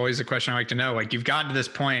next is always a question I like to know. Like you've gotten to this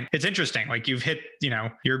point. It's interesting. Like you've hit,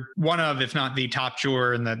 you're one of, if not the top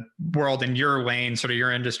jeweler in the world in your lane, sort of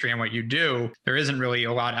your industry and what you do. There isn't really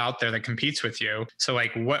a lot out there that competes with you. So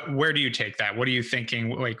like where do you take that? What are you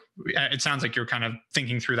thinking? Like, it sounds like you're kind of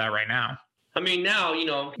thinking through that right now. I mean, now,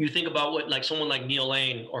 you think about what, like someone like Neil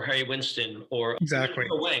Lane or Harry Winston or exactly.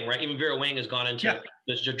 Vera Wang, right? Even Vera Wang has gone into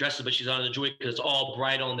the dresses, but she's on the jewelry because it's all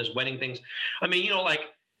bridal and there's wedding things. I mean, like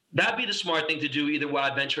that'd be the smart thing to do. Either where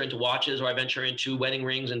I venture into watches or I venture into wedding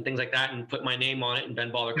rings and things like that and put my name on it and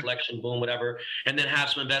Ben Baller Collection, boom, whatever. And then have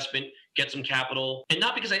some investment, get some capital. And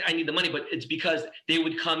not because I need the money, but it's because they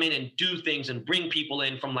would come in and do things and bring people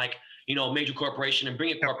in from like, a major corporation and bring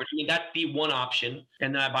it corporate. I mean, that'd be one option.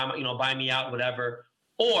 And then I buy me out, whatever,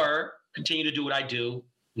 or continue to do what I do.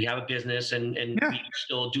 We have a business and we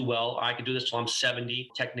still do well. I could do this till I'm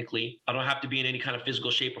 70, technically. I don't have to be in any kind of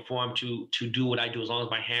physical shape or form to do what I do, as long as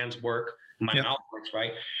my hands work, and my mouth works,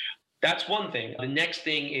 right? That's one thing. The next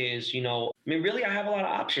thing is, really, I have a lot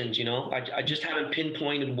of options, I just haven't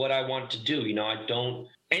pinpointed what I want to do.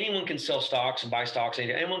 Anyone can sell stocks and buy stocks.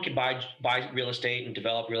 Anyone can buy real estate and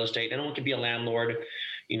develop real estate. Anyone can be a landlord.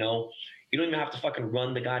 You don't even have to fucking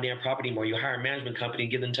run the goddamn property anymore. You hire a management company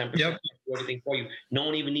and give them 10% do everything for you. No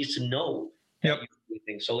one even needs to know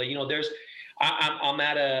anything. So, I'm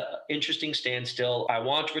at a interesting standstill. I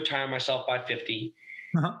want to retire myself by 50.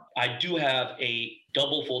 Uh-huh. I do have a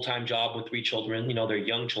double full-time job with 3 children. You know, they're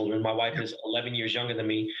young children. My wife is 11 years younger than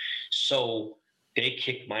me. So they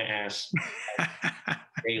kick my ass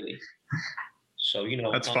daily. So, you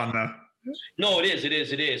know. That's fun though. No, it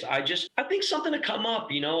is. I think something to come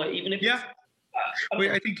up, you know, even if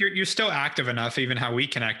I think you're still active enough, even how we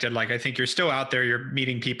connected. Like, I think you're still out there, you're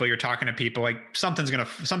meeting people, you're talking to people, like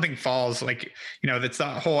something falls, like, you know, that's the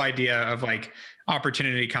whole idea of like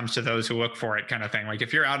opportunity comes to those who look for it kind of thing. Like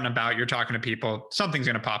if you're out and about, you're talking to people, something's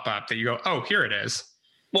going to pop up that you go, oh, here it is.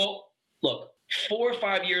 Well, look, 4 or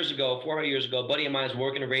 5 years ago, a buddy of mine is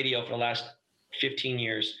working in radio for the last 15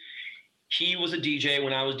 years. He was a DJ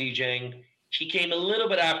when I was DJing. He came a little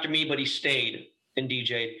bit after me, but he stayed and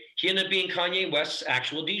DJ'd. He ended up being Kanye West's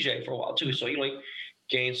actual DJ for a while too. So, you know, he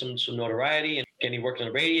gained some notoriety and he worked on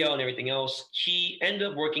the radio and everything else. He ended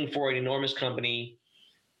up working for an enormous company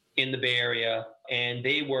in the Bay Area, and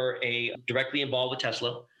they were directly involved with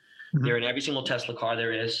Tesla. Mm-hmm. They're in every single Tesla car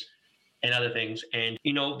there is and other things. And,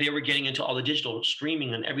 you know, they were getting into all the digital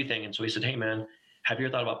streaming and everything. And so he said, hey man, have you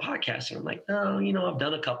ever thought about podcasting? I'm like, oh, you know, I've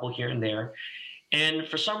done a couple here and there. And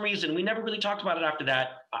for some reason, we never really talked about it after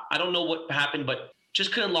that. I don't know what happened, but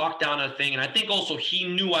just couldn't lock down a thing. And I think also he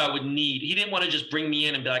knew I would need, he didn't want to just bring me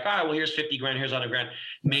in and be like, all right, well, here's 50 grand, here's 100 grand.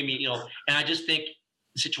 Maybe, you know, and I just think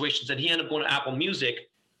the situations that he ended up going to Apple Music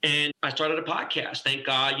and I started a podcast. Thank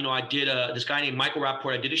God, you know, I did this guy named Michael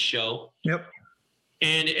Rappaport, I did a show. Yep.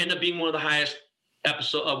 And it ended up being one of the highest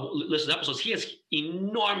listened episodes. He has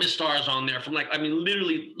enormous stars on there from like, I mean,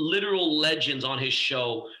 literal legends on his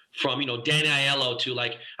show, from, you know, Danny Aiello to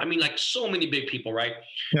like, I mean, like so many big people, right?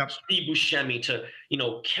 Yep. Steve Buscemi to, you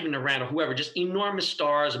know, Kevin Durant or whoever, just enormous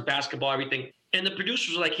stars and basketball, everything. And the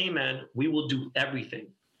producers were like, hey man, we will do everything.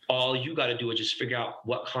 All you got to do is just figure out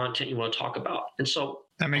what content you want to talk about. And so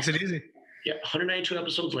that makes it easy. Yeah. 192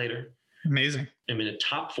 episodes later. Amazing. I'm in the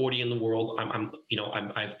top 40 in the world. I've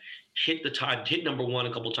hit number 1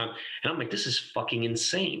 a couple of times, and I'm like, this is fucking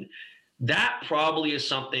insane. That probably is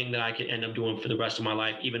something that I could end up doing for the rest of my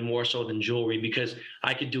life, even more so than jewelry, because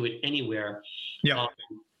I could do it anywhere. Yeah.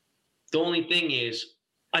 The only thing is,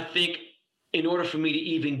 I think in order for me to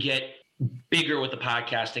even get bigger with the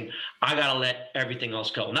podcasting, I got to let everything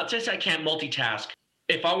else go. Not to say I can't multitask.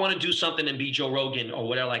 If I want to do something and be Joe Rogan or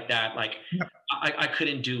whatever like that, like I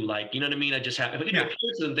couldn't do, like, you know what I mean? I just have, if I could do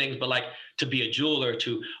appearances and things, but like to be a jeweler,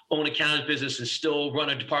 to own a cannabis business and still run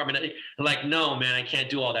a department, like, no, man, I can't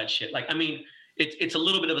do all that shit. Like, I mean, it's a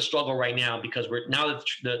little bit of a struggle right now because now that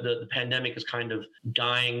the pandemic is kind of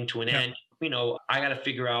dying to an end, you know, I got to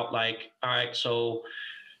figure out like, all right, so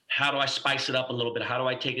how do I spice it up a little bit? How do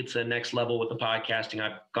I take it to the next level with the podcasting?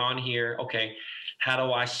 I've gone here. Okay. How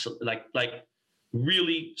do I like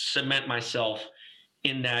really cement myself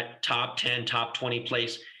in that top 10, top 20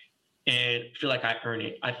 place and feel like I earn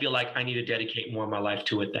it? I feel like I need to dedicate more of my life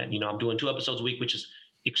to it then. You know, I'm doing 2 episodes a week, which is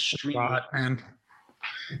extremely hard, man.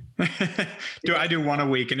 I do 1 a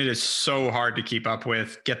week and it is so hard to keep up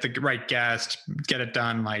with, get the right guest, get it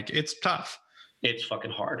done. Like, it's tough. It's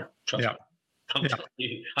fucking hard. Trust me.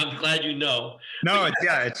 I'm glad you know. No,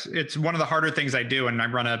 it's one of the harder things I do, and I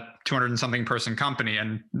run a 200 and something person company,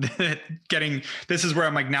 and this is where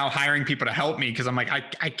I'm like now hiring people to help me because I'm like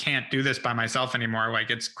I can't do this by myself anymore. Like,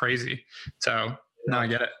 it's crazy. So no, I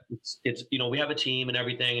get it. It's you know, we have a team and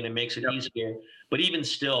everything, and it makes it easier. But even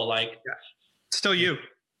still, like, still you.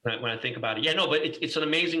 When I think about it, but it's an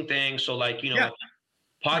amazing thing. So like, you know,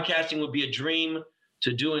 podcasting would be a dream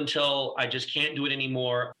to do until I just can't do it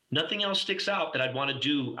anymore. Nothing else sticks out that I'd want to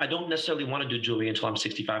do. I don't necessarily want to do jewelry until I'm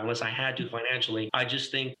 65, unless I had to financially. I just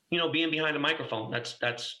think, you know, being behind a microphone, that's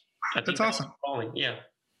awesome. Yeah.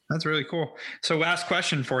 That's really cool. So last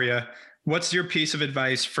question for you. What's your piece of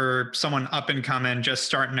advice for someone up and coming, just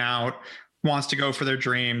starting out, wants to go for their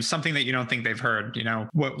dreams, something that you don't think they've heard? You know,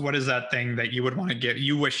 what is that thing that you would want to get,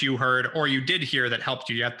 you wish you heard, or you did hear that helped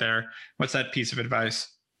you get there? What's that piece of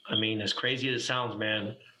advice? I mean, as crazy as it sounds,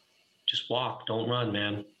 man, just walk, don't run,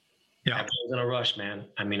 man. Yeah. Everyone's in a rush, man.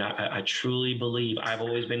 I mean, I truly believe I've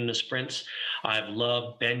always been in the sprints. I've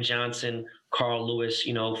loved Ben Johnson, Carl Lewis,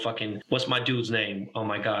 you know, fucking, what's my dude's name? Oh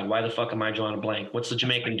my God. Why the fuck am I drawing a blank? What's the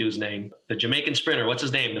Jamaican dude's name? The Jamaican sprinter. What's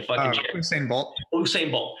his name? The fucking Usain Bolt.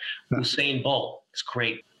 Usain Bolt. Yeah. Usain Bolt. It's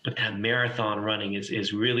great. But that marathon running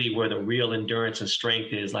is really where the real endurance and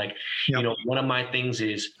strength is. Like, you know, one of my things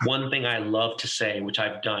is, one thing I love to say, which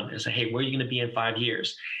I've done, is say, hey, where are you going to be in 5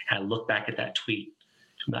 years? And I look back at that tweet.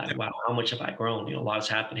 I'm like, wow, how much have I grown? You know, a lot has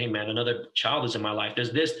happened. Hey man, another child is in my life.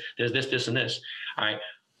 There's this, and this. All right.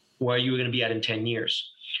 Where are you going to be at in 10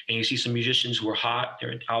 years? and you see some musicians who are hot,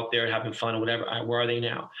 they're out there having fun or whatever. All right, where are they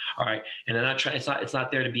now? All right. And I'm not trying, it's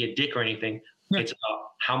not there to be a dick or anything. Yeah. It's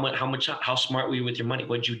about how smart were you with your money?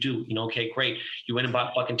 What'd you do? Okay, great. You went and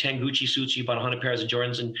bought fucking 10 Gucci suits, you bought 100 pairs of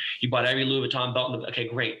Jordans, and you bought every Louis Vuitton belt. Okay,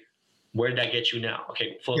 great. Where did that get you now?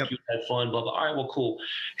 Okay, fuck, you had fun, blah, blah. All right, well, cool.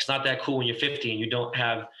 It's not that cool when you're 50 and you don't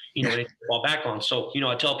have, anything to fall back on. So,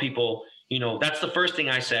 I tell people, that's the first thing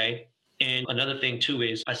I say. And another thing too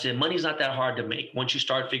is I said, money's not that hard to make. Once you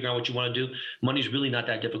start figuring out what you want to do, money's really not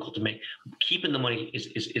that difficult to make. Keeping the money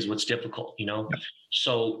is what's difficult,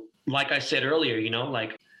 So like I said earlier,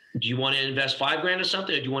 do you want to invest $5,000 or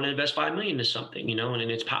something, or do you want to invest $5 million into something,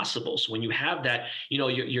 and it's possible. So when you have that,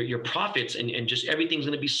 your profits and just everything's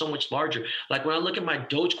going to be so much larger. Like when I look at my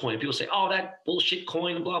Dogecoin, people say, oh, that bullshit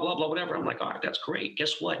coin, blah, blah, blah, whatever. I'm like, all right, that's great.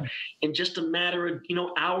 Guess what? In just a matter of,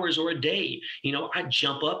 hours or a day, I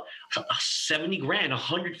jump up 70 grand,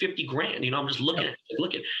 150 grand, I'm just looking at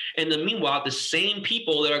it. And then meanwhile, the same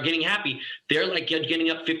people that are getting happy, they're like getting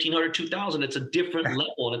up 1,500, 2,000. It's a different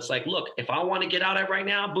level. And it's like, look, if I want to get out of it right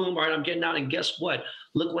now, boom, all right, I'm getting out. And guess what?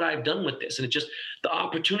 Look what I've done with this. And it just, the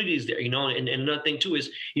opportunity is there, and another thing too is,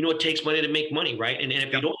 it takes money to make money, right? And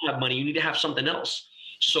if you don't have money, you need to have something else.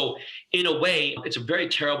 So in a way, it's a very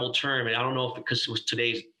terrible term. And I don't know if because it was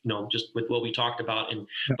today's, just with what we talked about.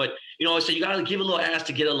 But, I say you got to give a little ass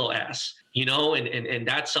to get a little ass, and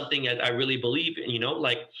that's something that I really believe in,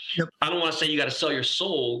 I don't want to say you got to sell your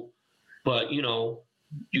soul, but,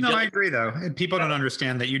 I agree though. People don't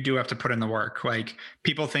understand that you do have to put in the work. Like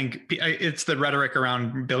people think it's the rhetoric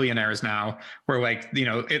around billionaires now where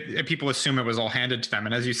people assume it was all handed to them.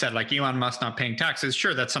 And as you said, like Elon Musk not paying taxes,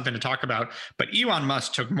 sure, that's something to talk about. But Elon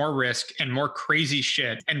Musk took more risk and more crazy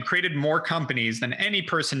shit and created more companies than any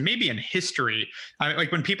person maybe in history.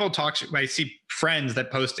 Like when people talk, I see friends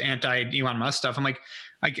that post anti-Elon Musk stuff. I'm like,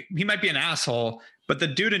 he might be an asshole, but the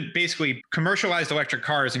dude basically commercialized electric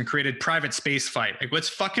cars and created private space flight. Like, let's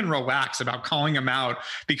fucking relax about calling him out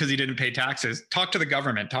because he didn't pay taxes. Talk to the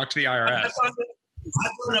government. Talk to the IRS. I've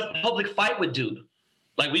been in a public fight with dude.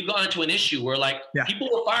 Like, we've gone into an issue where, people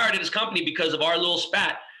were fired at his company because of our little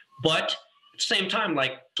spat. But at the same time,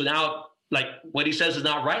 so now, what he says is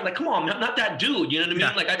not right. Like, come on, not that dude. You know what I mean?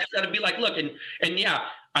 Yeah. Like, I just got to be like, look, and yeah,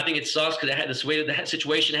 I think it sucks because I had this way that the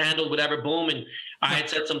situation handled, whatever, boom. And I had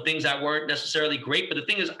said some things that weren't necessarily great. But the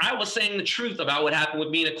thing is, I was saying the truth about what happened with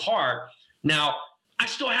me in a car. Now, I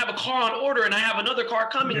still have a car on order and I have another car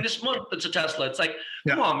coming this month that's a Tesla. It's like,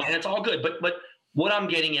 come on, man, it's all good. But what I'm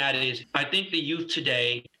getting at is I think the youth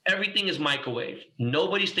today, everything is microwave.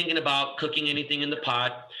 Nobody's thinking about cooking anything in the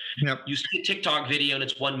pot. Yep. You see a TikTok video and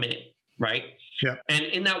it's 1 minute, right? Yeah. And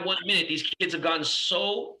in that 1 minute, these kids have gotten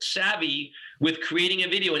so savvy with creating a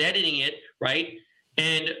video and editing it, right?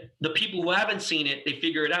 And the people who haven't seen it, they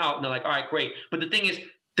figure it out and they're like, all right, great. But the thing is,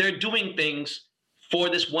 they're doing things for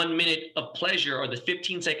this 1 minute of pleasure or the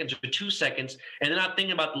 15 seconds or 2 seconds, and they're not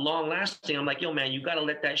thinking about the long lasting. I'm like, yo, man, you got to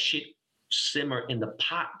let that shit simmer in the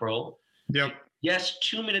pot, bro. Yep. Yes,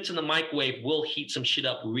 2 minutes in the microwave will heat some shit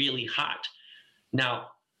up really hot. Now,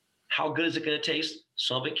 how good is it going to taste?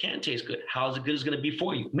 Some of it can taste good. How is it good is going to be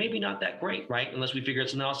for you? Maybe not that great, right? Unless we figure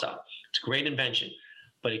something else out. It's a great invention,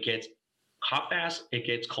 but it gets hot fast, it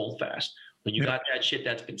gets cold fast. When you got that shit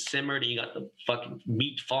that's been simmered and you got the fucking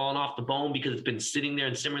meat falling off the bone because it's been sitting there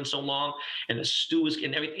and simmering so long and the stew is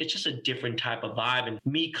and everything, it's just a different type of vibe. And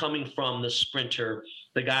me coming from the sprinter,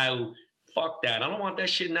 the guy who, fuck that, I don't want that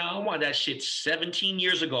shit now. I want that shit 17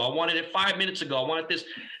 years ago. I wanted it 5 minutes ago. I wanted this.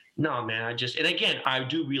 No, man, and again, I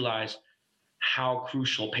do realize how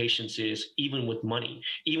crucial patience is, even with money,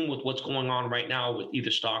 even with what's going on right now with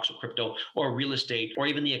either stocks or crypto or real estate or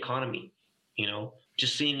even the economy,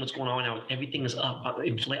 just seeing what's going on now. Everything is up.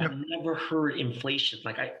 I've never heard inflation.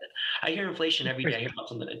 Like I hear inflation every day. I hear about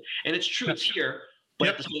something, and it's true. It's here. But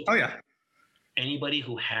at the same time, anybody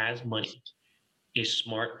who has money is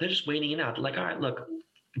smart. They're just waiting it out. They're like, all right, look,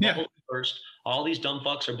 first, all these dumb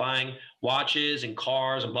fucks are buying watches and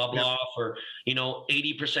cars and blah, blah, for,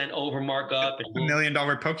 80% over markup. And $1 million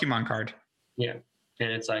Pokemon card. Yeah.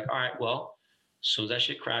 And it's like, all right, well, so that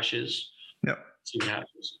shit crashes. See what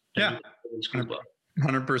happens. Yeah.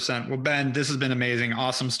 100%. Well, Ben, this has been amazing.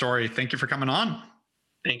 Awesome story. Thank you for coming on.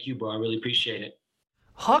 Thank you, bro. I really appreciate it.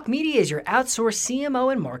 Hawk Media is your outsourced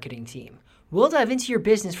CMO and marketing team. We'll dive into your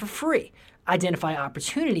business for free, identify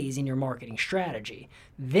opportunities in your marketing strategy,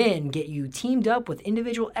 then get you teamed up with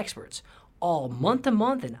individual experts, all month to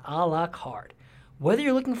month and a la carte. Whether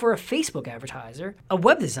you're looking for a Facebook advertiser, a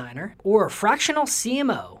web designer, or a fractional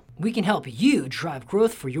CMO, we can help you drive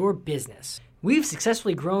growth for your business. We've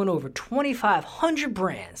successfully grown over 2,500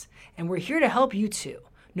 brands, and we're here to help you too.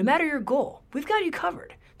 No matter your goal, we've got you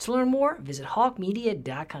covered. To learn more, visit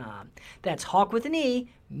hawkmedia.com. That's Hawk with an E,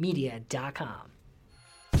 media.com.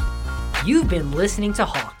 You've been listening to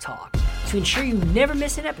Hawk Talk. To ensure you never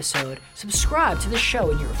miss an episode, subscribe to the show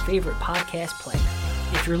in your favorite podcast player.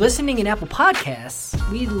 If you're listening in Apple Podcasts,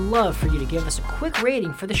 we'd love for you to give us a quick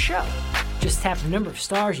rating for the show. Just tap the number of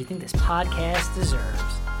stars you think this podcast deserves.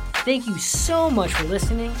 Thank you so much for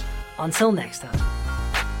listening. Until next time.